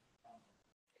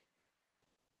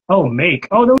 Oh, make.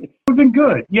 Oh, that would have been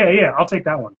good. Yeah, I'll take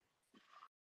that one.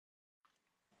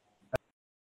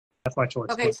 That's my choice.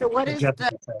 Okay, so what is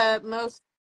Jessica said. the most?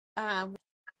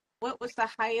 What was the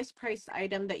highest priced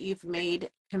item that you've made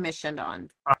commissioned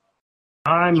on?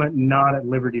 I'm not at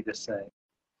liberty to say.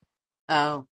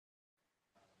 Oh,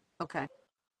 okay.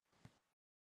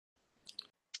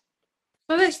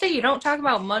 So they say you don't talk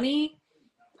about money,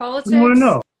 What do you want politics. to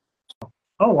know?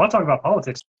 Oh, I'll talk about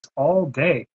politics all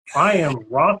day. I am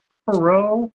Ross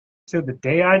Perot till the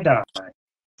day I die.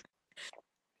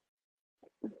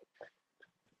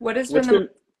 What has What's been been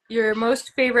your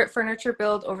most favorite furniture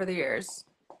build over the years?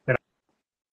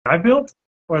 I built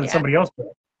or that Yeah. somebody else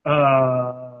built?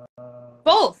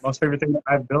 Both. Most favorite thing that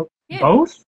I've built? Yeah.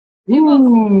 Both? Yeah,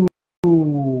 both.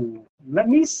 Ooh, let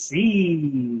me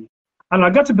see. I don't know.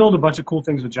 I got to build a bunch of cool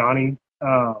things with Johnny.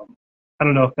 I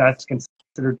don't know if that's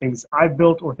considered things I've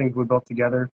built or things we built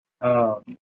together. I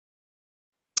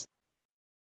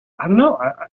don't know.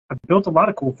 I've built a lot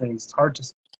of cool things. It's hard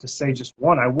to say just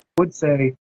one. I would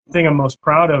say the thing I'm most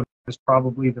proud of is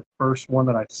probably the first one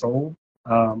that I sold.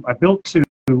 I built two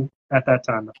at that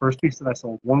time. The first piece that I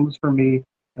sold, one was for me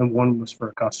and one was for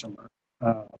a customer.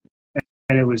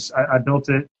 And it was, I built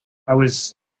it.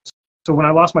 So when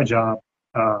I lost my job,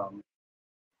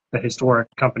 the historic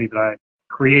company that I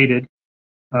created,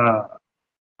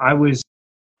 I was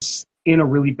in a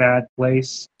really bad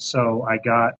place. So I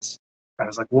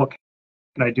was like, what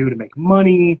can I do to make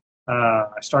money?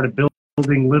 I started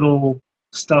building little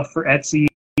stuff for Etsy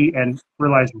and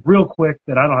realized real quick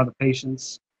that I don't have the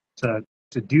patience to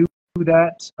do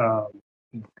that.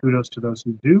 Kudos to those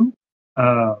who do.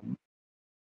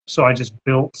 So I just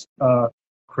built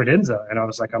credenza, and I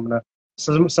was like,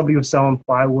 somebody was selling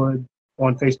plywood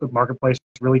on Facebook Marketplace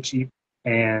really cheap,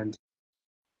 and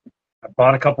I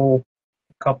bought a couple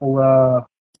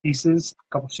pieces,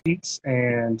 a couple sheets,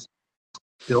 and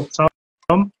built some.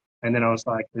 And then I was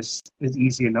like, this is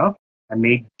easy enough. I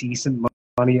made decent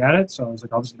money at it, so I was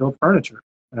like, I'll just build furniture.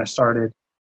 And I started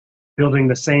building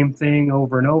the same thing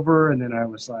over and over. And then I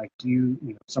was like,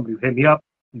 somebody would hit me up,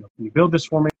 can you build this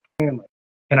for me? I'm like,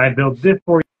 can I build this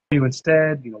for you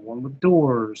instead? One with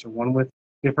doors or one with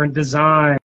different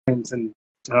designs. And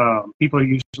people are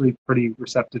usually pretty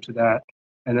receptive to that.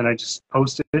 And then I just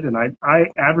posted it, and I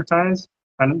advertise.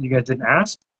 You guys didn't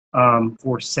ask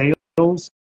for sales.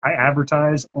 I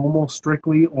advertise almost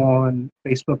strictly on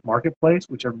Facebook Marketplace,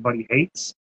 which everybody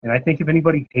hates. And I think if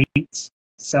anybody hates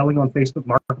selling on Facebook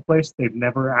Marketplace, they've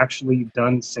never actually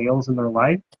done sales in their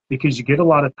life, because you get a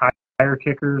lot of tire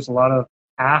kickers, a lot of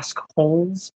ask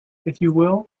holes, if you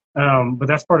will. But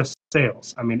that's part of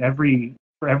sales. I mean,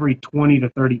 for every 20 to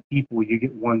 30 people, you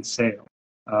get one sale.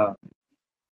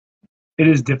 It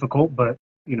is difficult, but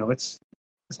it's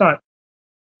not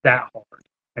that hard,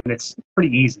 and it's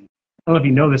pretty easy. I don't know if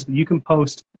you know this, but you can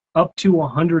post up to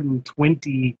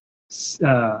 120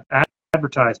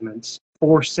 advertisements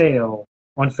for sale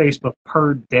on Facebook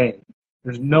per day.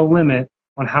 There's no limit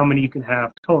on how many you can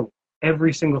have total.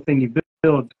 Every single thing you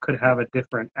build could have a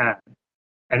different ad,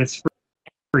 and it's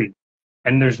free.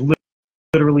 And there's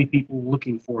literally people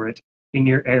looking for it in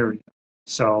your area.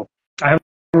 So I haven't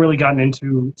really gotten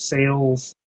into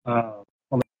sales on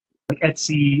like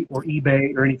Etsy or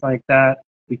eBay or anything like that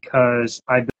because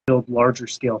I build larger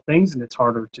scale things and it's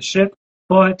harder to ship.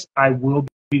 But I will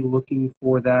be looking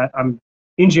for that.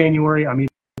 In January. I'm either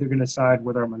going to decide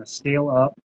whether I'm going to scale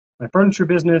up my furniture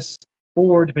business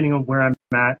or, depending on where I'm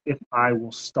at, if I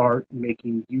will start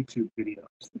making YouTube videos.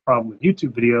 The problem with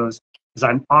YouTube videos is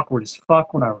I'm awkward as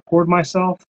fuck when I record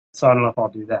myself, so I don't know if I'll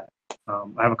do that. I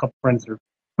have a couple friends that are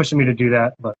pushing me to do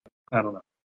that, but I don't know.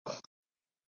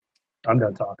 I'm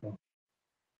done talking.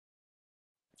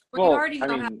 Well, you already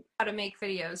know how to make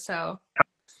videos, so.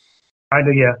 I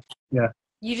do, yeah.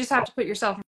 You just have to put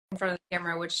yourself in front of the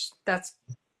camera, which that's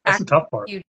the tough part.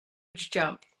 Huge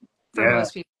jump for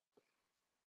most people.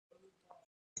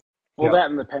 Well,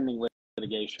 that and the pending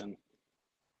litigation.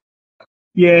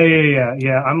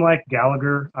 Yeah. I'm like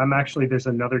Gallagher. There's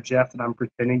another Jeff that I'm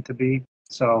pretending to be.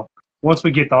 So once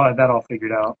we get that all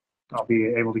figured out, I'll be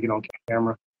able to get on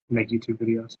camera and make YouTube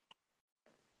videos.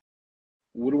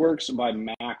 Woodworks by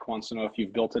Mac wants to know if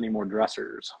you've built any more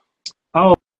dressers.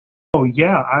 Oh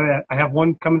yeah. I have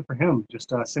one coming for him.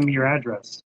 Just send me your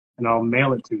address and I'll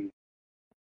mail it to you.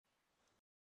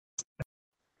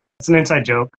 It's an inside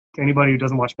joke to anybody who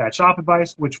doesn't watch Bad Shop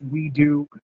Advice, which we do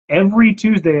every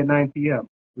Tuesday at 9 p.m.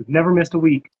 We've never missed a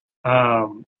week. I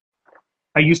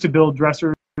used to build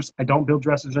dressers. I don't build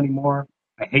dressers anymore.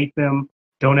 I hate them.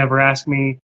 Don't ever ask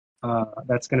me.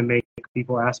 That's going to make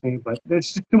people ask me, but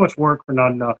it's just too much work for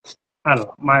not enough. I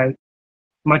don't know.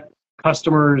 My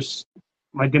customers,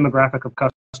 my demographic of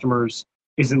customers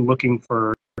isn't looking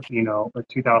for, a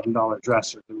 $2,000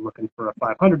 dresser. They're looking for a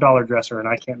 $500 dresser, and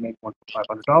I can't make one for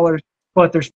 $500.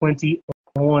 But there's plenty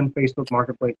on Facebook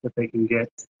Marketplace that they can get.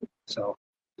 So,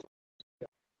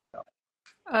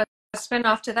 spin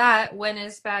off to that. When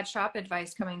is Bad Shop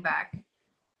Advice coming back?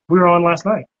 We were on last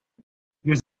night.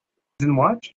 You guys didn't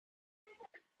watch?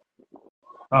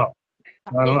 Oh,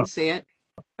 I don't know. See it.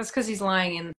 That's because he's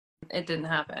lying and it didn't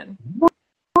happen.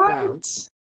 What?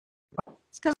 It's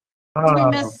because we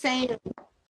missed saying.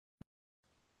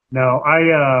 No,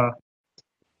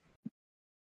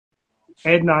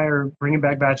 Ed and I are bringing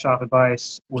back Bad Shop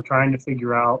Advice. We're trying to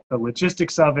figure out the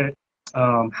logistics of it,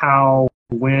 how,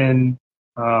 when,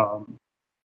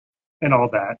 and all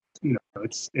that.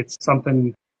 It's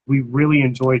something we really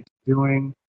enjoyed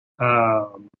doing,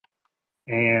 and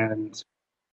I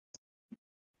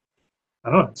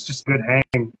don't know. It's just a good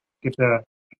hang. Get to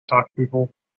talk to people,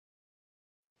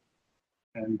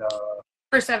 and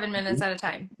for 7 minutes at a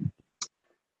time.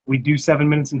 We do 7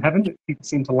 minutes in heaven that people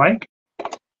seem to like.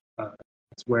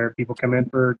 It's where people come in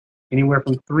for anywhere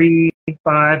from 3,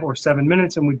 5, or 7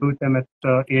 minutes, and we boot them at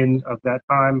the end of that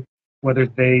time, whether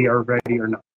they are ready or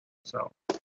not. So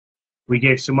we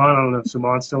gave Suman, I don't know if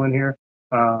Suman's still in here,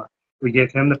 we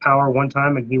gave him the power one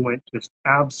time, and he went just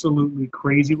absolutely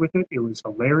crazy with it. It was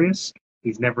hilarious.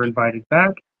 He's never invited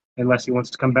back unless he wants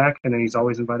to come back, and then he's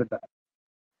always invited back.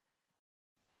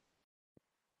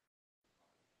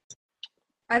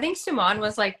 I think Suman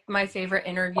was like my favorite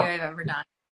interview I've ever done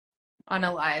on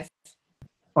a live.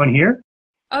 On here?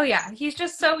 Oh yeah, he's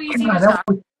just so easy God, to that talk.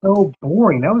 was so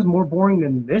boring. That was more boring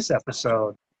than this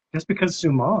episode, just because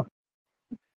Suman.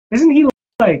 Isn't he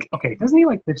like, okay, doesn't he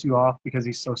like piss you off because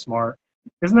he's so smart?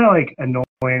 Isn't that like annoy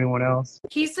anyone else?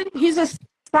 He's a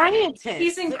scientist.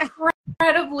 He's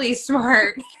incredibly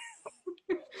smart.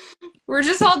 We're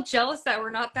just all jealous that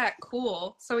we're not that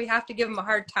cool, so we have to give him a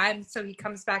hard time so he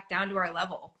comes back down to our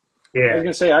level. I Yeah. was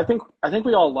gonna say, I think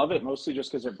we all love it mostly just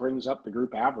because it brings up the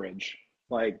group average,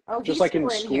 just like in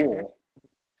school.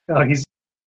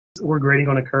 We're grading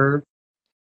on a curve.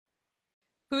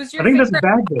 Who's your I think that's favorite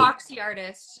bad day. epoxy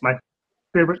artist? My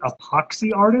favorite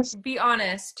epoxy artist? Be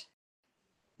honest.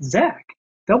 Zach.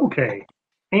 Double K.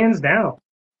 Hands down.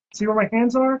 See where my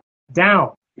hands are?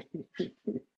 Down.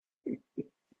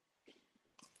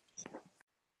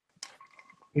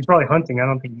 He's probably hunting. I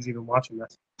don't think he's even watching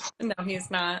this. No,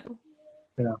 he's not.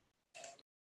 Yeah.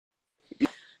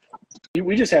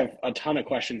 We just have a ton of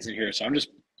questions in here, so I'm just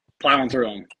plowing through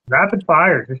them. Rapid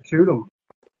fire. Just shoot them.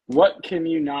 What can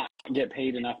you not get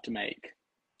paid enough to make?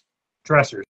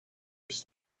 dressers.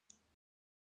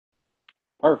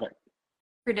 Perfect.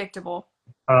 Predictable.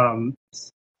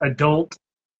 Adult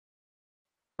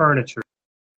furniture.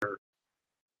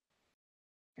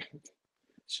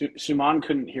 Suman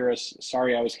couldn't hear us.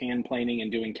 Sorry, I was hand planing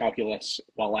and doing calculus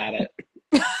while at it.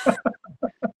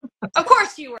 Of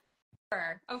course you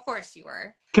were. Of course you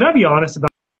were. Can I be honest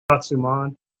about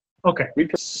Suman? Okay,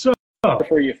 We'd so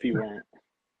prefer you if you weren't.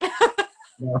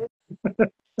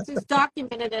 This is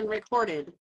documented and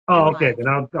recorded. okay,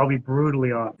 then I'll be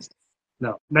brutally honest.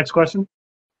 No. Next question.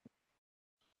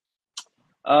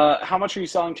 How much are you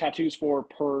selling tattoos for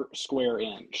per square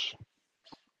inch?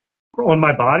 On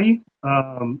my body.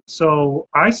 So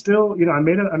I still, I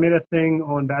made a thing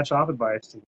on Bad Shop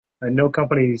Advice, and no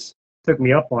companies took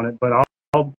me up on it, but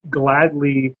I'll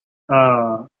gladly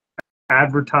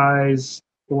advertise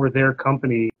for their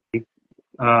company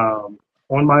on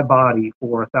my body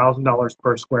for $1,000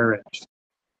 per square inch.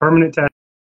 Permanent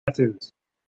tattoos.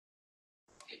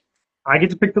 I get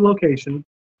to pick the location,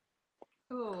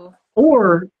 Ooh.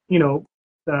 or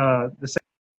the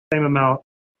same amount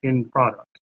in product.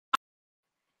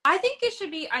 I think it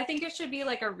should be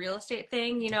like a real estate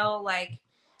thing, like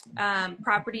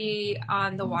property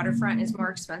on the waterfront is more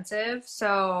expensive.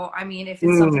 So, I mean, if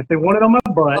it's something, If they want it on my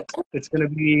butt, it's going to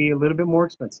be a little bit more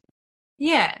expensive.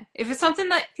 yeah, if it's something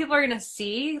that people are going to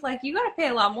see, like you got to pay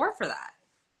a lot more for that.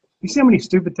 You see how many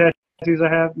stupid tattoos I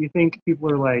have? You think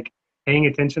people are like paying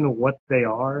attention to what they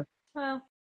are? Well,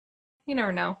 you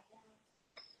never know.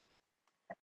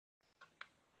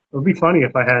 It would be funny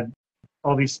if I had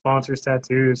all these sponsors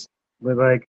tattoos, but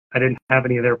like I didn't have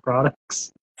any of their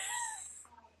products.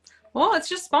 Well, it's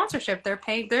just sponsorship. They're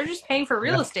just paying for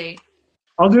real estate.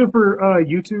 I'll do it for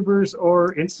YouTubers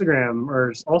or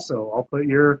Instagramers also. I'll put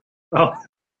your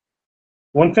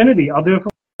Onefinity. I'll do it for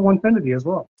Onefinity as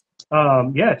well.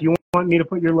 Yeah, if you want me to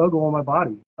put your logo on my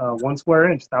body, 1 square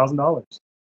inch, $1,000.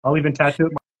 I'll even tattoo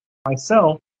it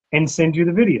myself and send you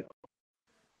the video.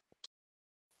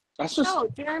 That's just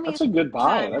Jeremy, that's a good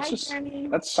buy. Hi, Jeremy.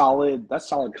 That's solid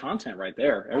content right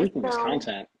there. Everything is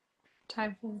content.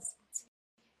 Time please.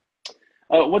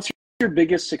 What's your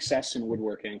biggest success in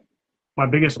woodworking? My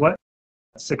biggest what?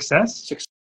 Success?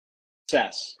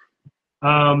 Success.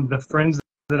 The friends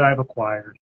that I've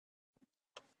acquired.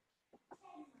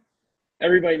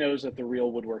 Everybody knows that the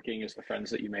real woodworking is the friends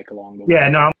that you make along the way. Yeah,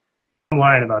 no, I'm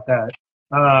lying about that.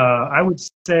 I would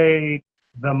say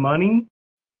the money.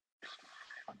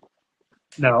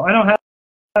 No, I don't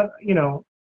have,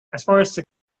 as far as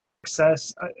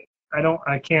success,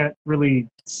 I can't really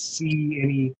see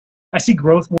any. I see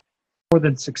growth more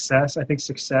than success. I think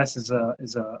success is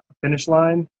a finish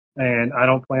line, and I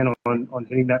don't plan on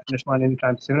hitting that finish line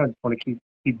anytime soon. I just want to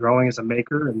keep growing as a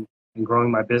maker and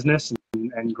growing my business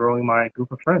and growing my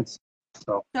group of friends.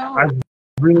 So I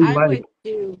really like.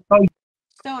 Oh,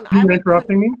 Stone, you I were would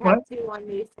interrupting me? put a What? tattoo on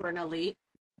me for an elite.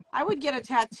 I would get a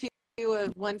tattoo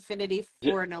of Onefinity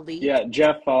for an elite. Yeah,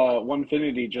 Jeff,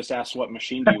 Onefinity just asked what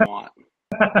machine do you want?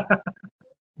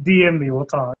 DM me, we'll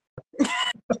talk.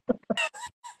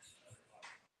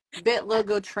 Bit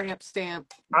logo tramp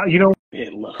stamp. You know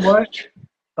It looks what?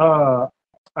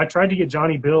 I tried to get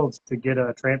Johnny Builds to get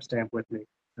a tramp stamp with me,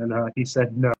 and he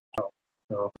said no.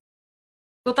 So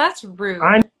Well, that's rude.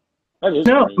 I That is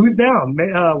know. rude. Who's down?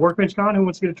 Workbench Con, who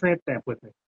wants to get a tramp stamp with me?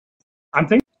 I'm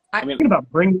thinking about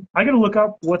bringing. I got to look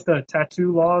up what the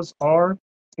tattoo laws are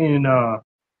in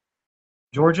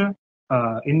Georgia.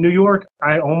 In New York,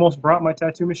 I almost brought my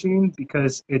tattoo machine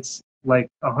because it's like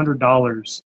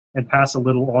 $100 and pass a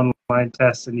little online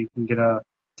test, and you can get a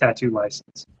tattoo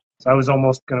license. So I was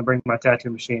almost going to bring my tattoo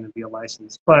machine and be a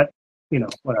license, but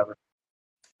whatever.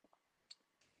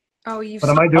 Oh, you. But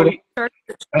I might do it.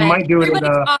 I might do it.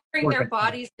 Everybody's offering their Workbench.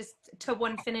 bodies to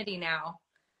Onefinity now.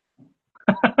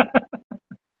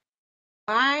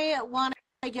 I want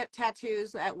to get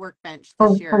tattoos at Workbench For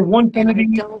this year. Onefinity.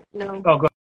 And I don't know. Oh, go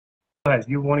ahead.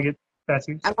 You want to get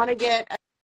tattoos? I want to get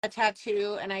a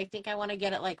tattoo, and I think I want to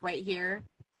get it like right here.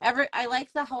 I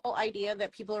like the whole idea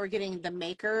that people are getting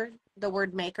the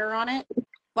word maker on it,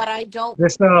 but I don't.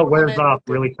 This wears off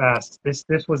really fast. This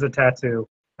was a tattoo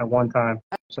at one time,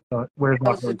 so it wears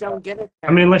off. So Really don't fast. get it.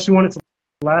 I mean, unless you want it to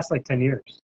last like 10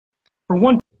 years. For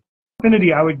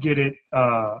Onefinity, I would get it.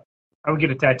 I would get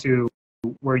a tattoo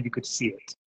where you could see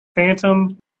it.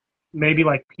 Phantom, maybe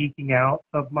like peeking out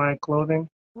of my clothing.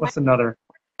 What's another?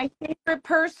 My favorite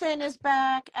person is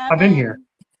back. Evan. I've been here.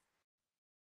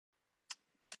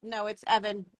 No, it's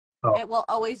Evan. Oh. It will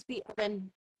always be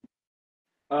Evan.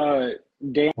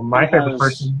 Dan Well, my favorite has-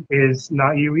 person is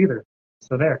not you either.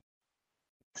 So there.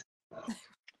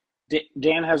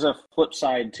 Dan has a flip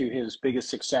side to his biggest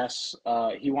success.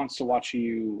 He wants to watch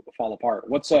you fall apart.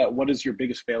 What is your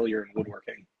biggest failure in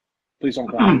woodworking? Please don't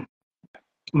cry.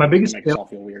 My biggest Make us all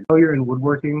feel weird. failure in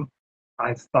woodworking,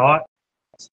 I thought,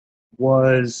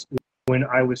 was when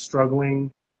I was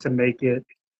struggling to make it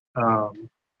on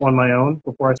my own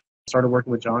before I started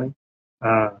working with Johnny.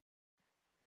 I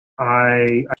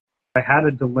had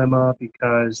a dilemma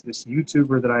because this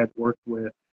YouTuber that I had worked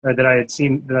with, or that I had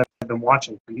seen, that I've been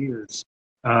watching for years,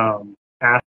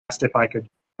 asked if I could,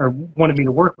 or wanted me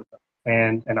to work with them,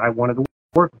 and I wanted to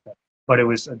work with them, but it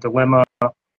was a dilemma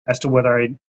as to whether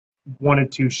I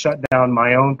wanted to shut down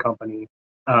my own company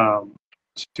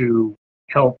to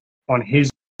help on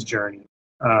his journey,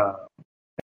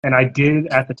 and I did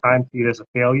at the time see it as a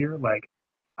failure. Like,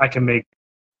 I can make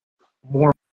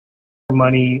more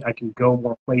money, I can go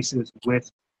more places with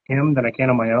him than I can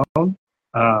on my own.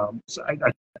 So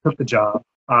I took the job,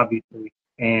 obviously,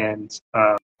 and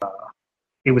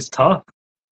it was tough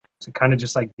to kind of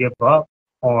just like give up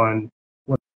on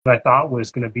what I thought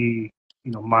was going to be,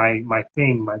 my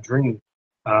thing, my dream.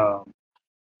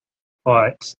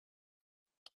 But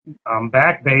I'm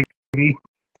back, baby.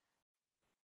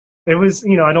 It was,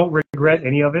 I don't regret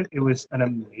any of it. It was an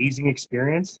amazing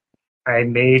experience. I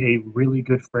made a really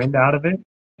good friend out of it,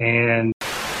 and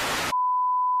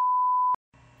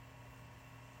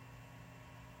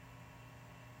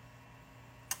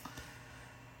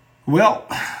Well,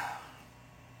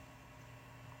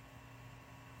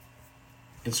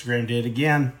 Instagram did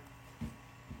again.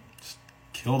 Just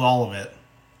killed all of it.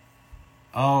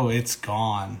 Oh, it's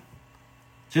gone.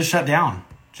 Just shut down.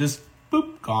 Just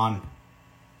boop, gone.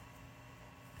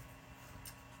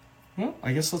 Well,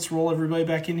 I guess let's roll everybody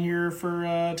back in here for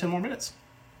 10 more minutes.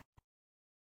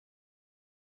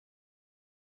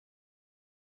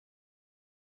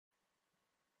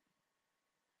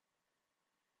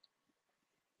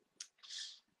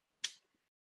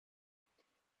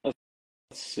 Let's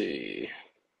see.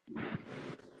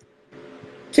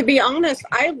 To be honest,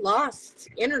 I lost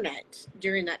internet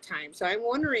during that time, so I'm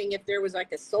wondering if there was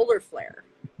like a solar flare.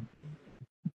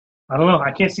 I don't know.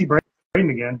 I can't see Braden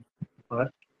again, but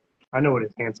I know what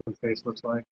his handsome face looks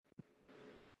like.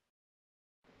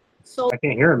 I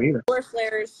can't hear him either. Solar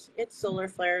flares. It's solar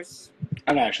flares.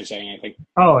 I'm not actually saying anything.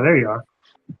 Oh, there you are.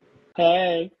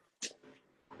 Hey.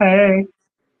 Hey.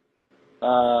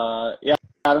 Yeah,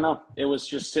 I don't know. It was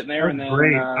just sitting there, and then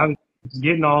great. I was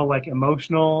getting all like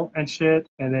emotional and shit,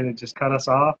 and then it just cut us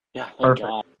off. Yeah, thank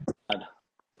God.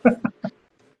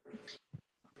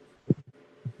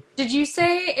 Did you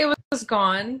say it was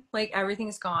gone? Like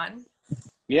everything's gone?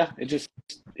 Yeah,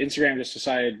 Instagram just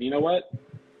decided, you know what?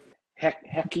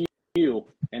 Heck you,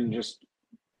 and just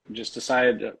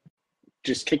decided to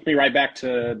just kick me right back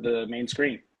to the main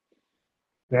screen.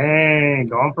 Dang,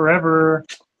 gone forever.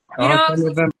 I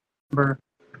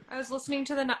was listening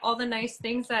to all the nice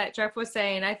things that Jeff was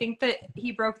saying. I think that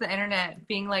he broke the internet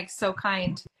being like so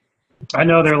kind. I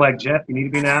know, they're like, Jeff, you need to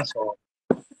be an asshole.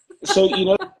 So,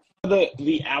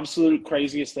 the absolute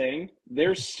craziest thing,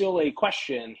 there's still a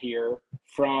question here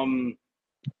from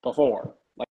before.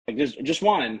 Like there's just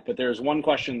one, but there's one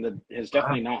question that has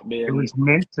definitely not been. It was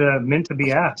meant to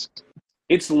be asked.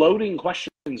 It's loading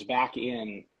questions back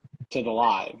in to the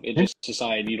live. It just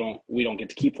decided we don't get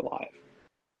to keep the live.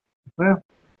 Well,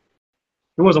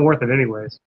 it wasn't worth it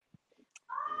anyways.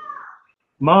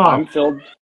 Mom. I'm filled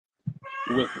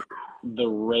with the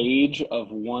rage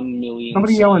of 1 million.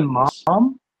 Somebody yelling,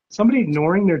 Mom? Somebody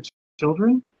ignoring their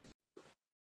children?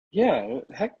 Yeah,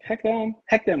 heck them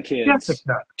kids. Yes,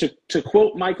 to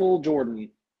quote Michael Jordan,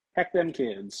 heck them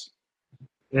kids.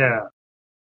 Yeah.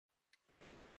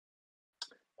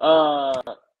 All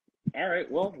right.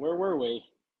 Well, where were we?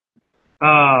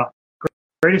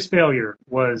 Greatest failure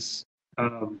was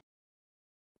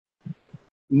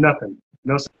nothing.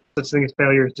 No such thing as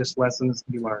failure. It's just lessons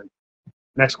to be learned.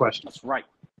 Next question. That's right.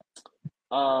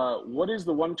 What is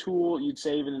the one tool you'd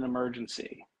save in an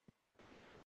emergency?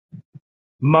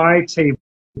 My table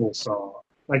saw.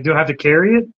 Like, do I have to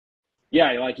carry it?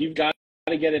 Yeah, like you've got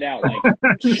to get it out. Like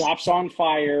shop's on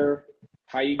fire.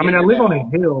 How you? I live on a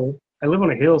hill. I live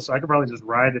on a hill, so I could probably just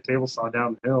ride the table saw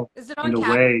down the hill. Is it on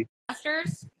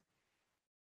casters?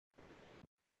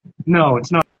 No,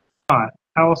 it's not. How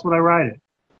else would I ride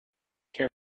it?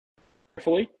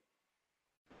 Carefully.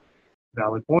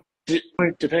 Valid point.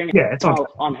 Depending it's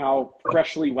on how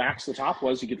freshly waxed the top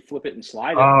was, you could flip it and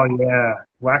slide it. Oh, yeah.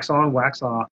 Wax on, wax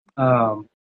off.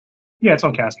 Yeah, it's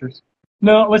on casters.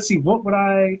 No, let's see. What would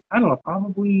I don't know,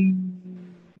 probably...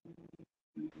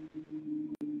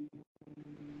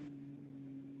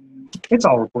 It's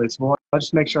all replaceable. I'll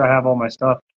just make sure I have all my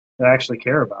stuff that I actually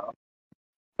care about.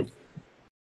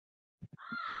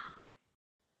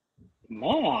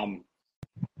 Mom.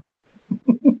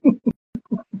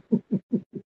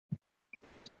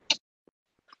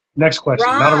 Next question.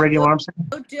 Rob, Not a radio alarm.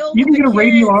 Go deal You with can the get a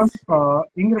radio alarm. kids.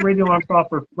 You can get a radio alarm saw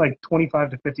for like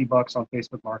 $25 to $50 on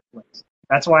Facebook Marketplace.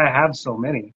 That's why I have so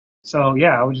many. So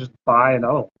yeah, I would just buy and I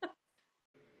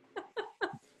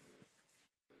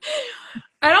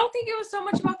don't think it was so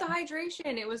much about the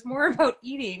hydration. It was more about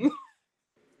eating.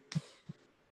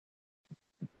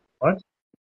 What?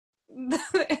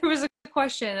 It was a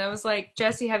question. I was like,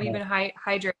 Jesse, have you been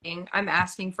hydrating? I'm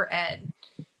asking for Ed.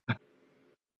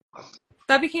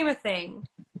 That became a thing.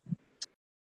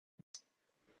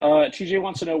 TJ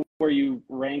wants to know where you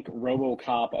rank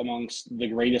RoboCop amongst the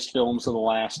greatest films of the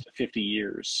last 50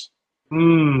 years.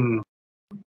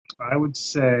 I would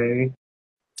say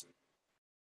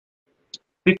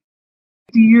 50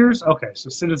 years. Okay, so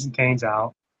Citizen Kane's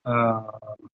out.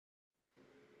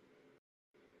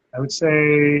 I would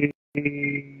say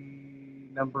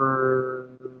number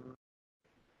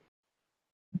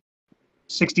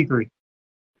 63.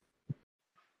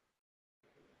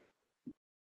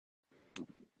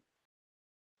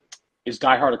 Is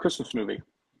Die Hard a Christmas movie?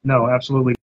 No,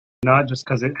 absolutely not. Just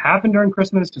because it happened during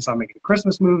Christmas, just not making a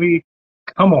Christmas movie.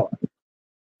 Come on.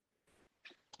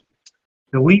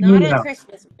 Delete me Not a now.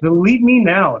 Christmas. Delete me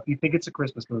now if you think it's a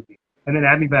Christmas movie. And then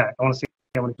add me back. I want to see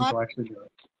how many people actually do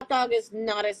it. Hot dog is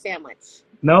not a sandwich.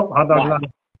 No, hot dog. Why? Not.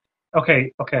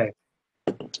 Okay.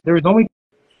 There's only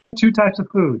two types of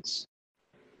foods.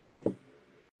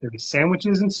 There's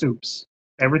sandwiches and soups.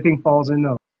 Everything falls in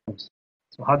those.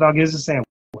 So hot dog is a sandwich.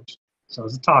 So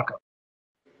is a taco.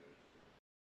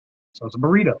 So is a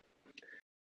burrito.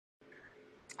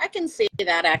 I can see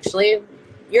that actually.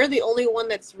 You're the only one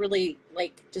that's really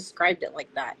like described it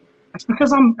like that. That's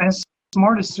because I'm as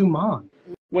smart as Suman.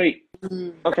 Wait,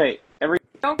 Mm. okay.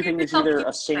 Don't give Everything is yourself either too a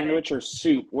much sandwich or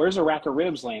soup. Where's a rack of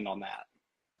ribs land on that?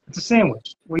 It's a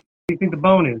sandwich. What do you think the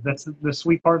bone is? That's the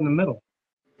sweet part in the middle.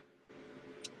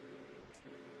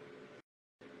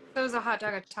 credit. It was a hot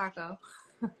dog, a taco.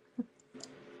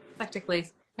 Technically,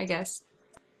 I guess.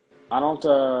 I don't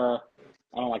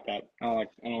like that. I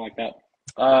don't like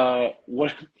that.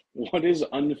 What is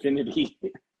Unfinity?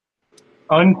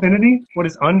 Unfinity? What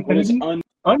is What is Unfinity?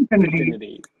 Unfinity.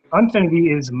 Unfinity?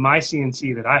 Unfinity is my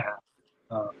CNC that I have.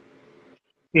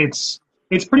 It's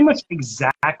pretty much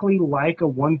exactly like a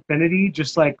Onefinity,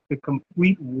 just like the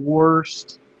complete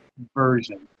worst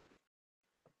version,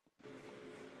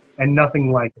 and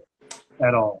nothing like it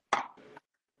at all.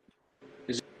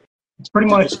 It's pretty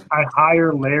much I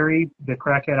hire Larry, the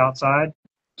crackhead outside,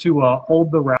 to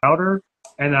hold the router,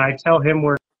 and I tell him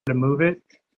where to move it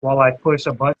while I push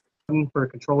a button for a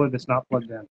controller that's not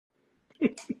plugged in.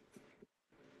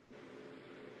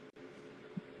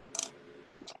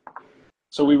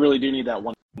 So we really do need that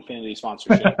Onefinity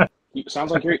sponsorship.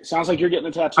 Sounds like you're getting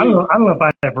a tattoo. I don't know if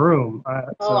I have room,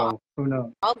 Oh. so who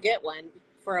knows? I'll get one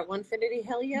for a Onefinity.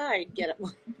 Hell yeah, I'd get it.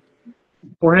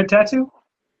 Forehead tattoo?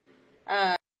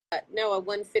 No, a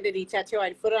Onefinity tattoo.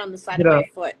 I'd put it on the side Get of a- my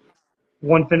foot.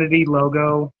 Onefinity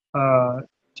logo,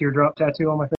 teardrop tattoo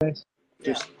on my face.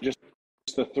 Just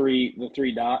the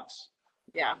three dots,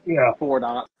 Yeah. Yeah, 4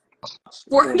 dots,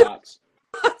 Four 4 dots.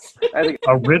 I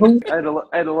a riddle.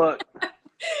 had to look.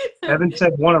 Evan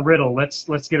said, "Want a riddle? Let's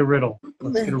get a riddle.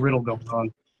 Let's get a riddle going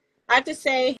on." I have to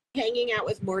say, hanging out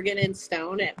with Morgan and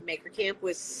Stone at Maker Camp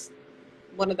was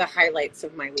one of the highlights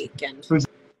of my weekend. Who's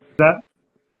that?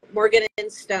 Morgan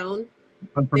and Stone,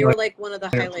 I'm from they were like, like one of the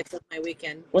highlights of my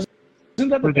weekend. Isn't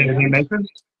that the were they the band? makers?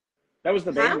 That was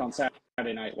the band Huh? on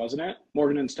Saturday night, wasn't it?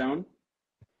 Morgan and Stone.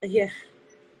 Yeah.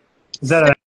 Is that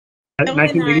a Stone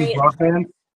 1980s and I- rock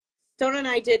band? Stone and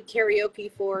I did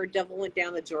karaoke for Devil Went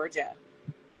Down to Georgia.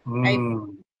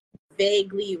 Mm.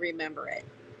 Vaguely remember it.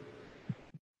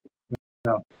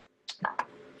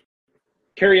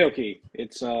 Karaoke.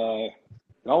 It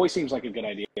always seems like a good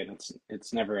idea, and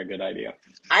it's never a good idea.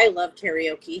 I love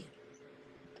karaoke.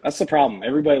 That's the problem.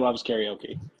 Everybody loves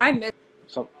karaoke. I miss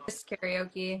So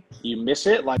karaoke. you miss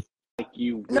it, like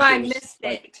you. No, I wish it was, missed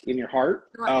like, it. in your heart.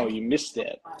 No, I Oh, missed you missed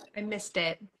it. I missed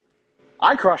it.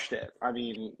 I crushed it. I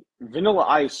mean, Vanilla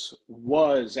Ice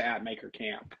was at Maker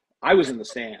Camp. I was in the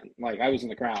stand, like I was in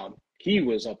the crowd. He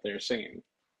was up there singing.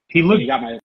 He And looked he got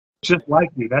my. just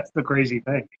like me. That's the crazy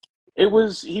thing. He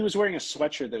was wearing a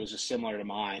sweatshirt that was just similar to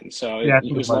mine, so Yeah, I it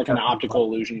think was it's like an that. optical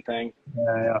illusion thing.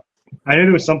 Yeah. I knew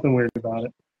there was something weird about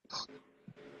it.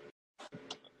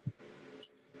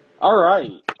 All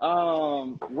right.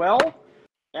 Well,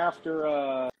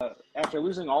 after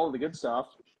losing all of the good stuff,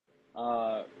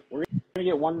 we're gonna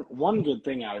get one good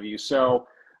thing out of you. So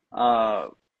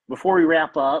before we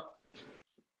wrap up,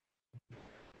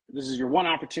 this is your one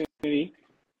opportunity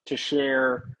to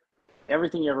share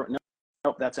everything you ever.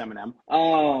 Nope, that's Eminem.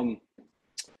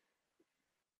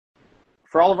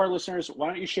 For all of our listeners, why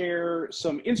don't you share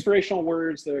some inspirational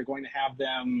words that are going to have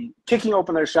them kicking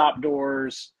open their shop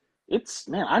doors?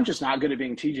 I'm just not good at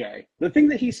being TJ. The thing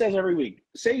that he says every week,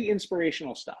 say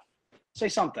inspirational stuff. Say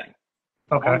something.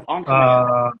 Okay. On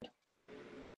command.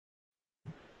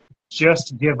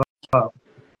 Just give up.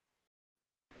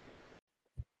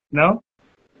 No?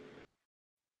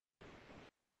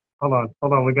 Hold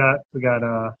on. We got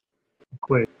a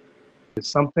quiz.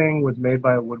 Something was made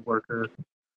by a woodworker,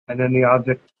 and then the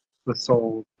object was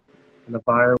sold, and the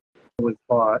buyer was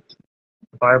bought.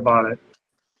 The buyer bought it,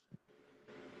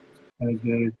 and it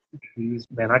did.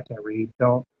 Man, I can't read.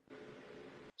 Don't.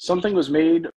 Something was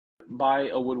made by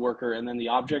a woodworker, and then the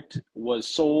object was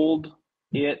sold.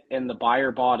 It and the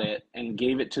buyer bought it and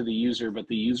gave it to the user, but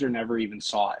the user never even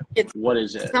saw it. What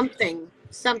is it?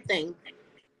 Something.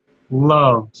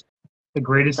 Love, the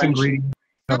greatest Friendship. ingredient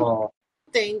of all.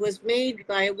 Thing was made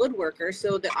by a woodworker,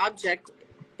 so the object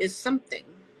is something.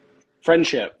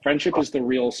 Friendship. Friendship is the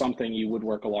real something you would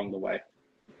work along the way.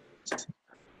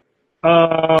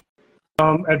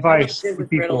 Advice for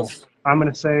people. Riddles. I'm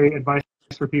going to say advice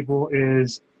for people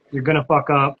is you're going to fuck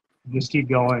up. Just keep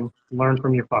going. Learn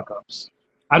from your fuck ups.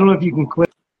 I don't know if you can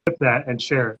clip that and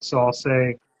share it. So I'll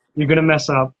say you're going to mess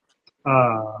up.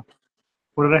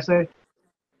 What did I say?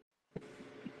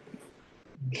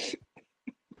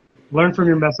 Learn from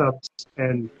your mess ups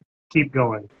and keep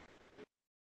going.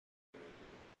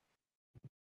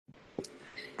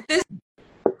 This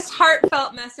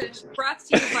heartfelt message brought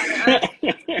to you by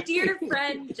our dear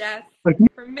friend Jeff Like,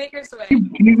 from Maker's Way.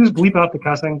 can you just bleep out the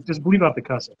cussing? Just bleep out the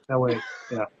cussing. That way,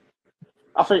 yeah.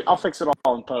 I'll fix it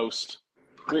all in post.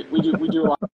 We do a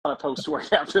lot of post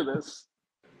work after this.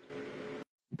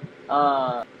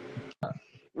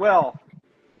 Well,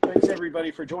 thanks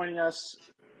everybody for joining us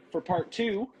for part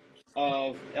 2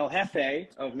 of El Jefe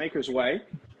of Maker's Way.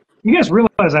 You guys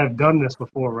realize I've done this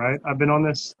before, right? I've been on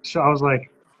this show.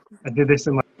 I did this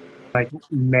in like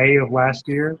May of last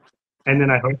year, and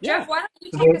then I hope. Jeff, why don't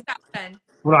you take us out then?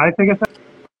 What I think it's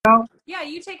out. Yeah,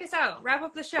 you take us out. Wrap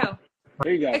up the show.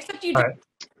 There you go. Except you All right.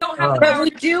 don't have the But power we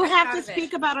to do back have out to of it.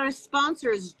 speak about our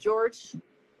sponsors, George.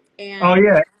 And Oh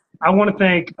yeah, I want to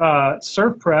thank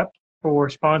Surf Prep for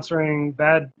sponsoring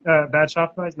Bad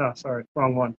Shopify's. No, sorry,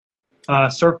 wrong one.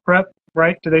 Surf Prep,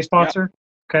 right? Do they sponsor?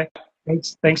 Okay.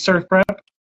 Thanks Surf Prep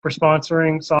for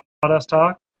sponsoring Sawdust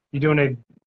Talk. You're doing a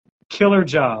killer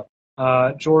job.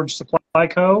 George Supply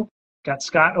Co. Got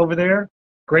Scott over there.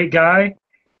 Great guy.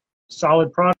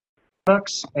 Solid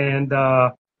products, and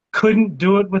couldn't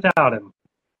do it without him.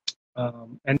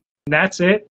 And that's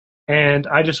it. And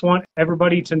I just want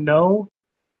everybody to know.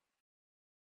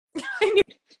 I knew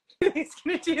he was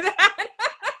going to do that.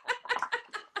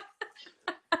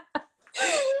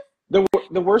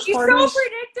 The worst He's part so is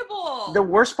predictable. the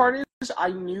worst part is I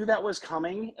knew that was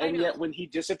coming, I and know. yet when he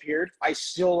disappeared, I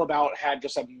still about had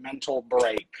just a mental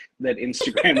break that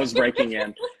Instagram was breaking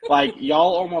in. Like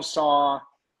y'all almost saw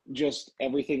just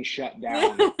everything shut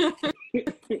down. All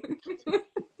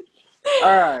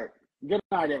right. Good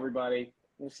night, everybody.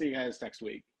 We'll see you guys next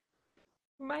week.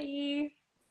 Bye.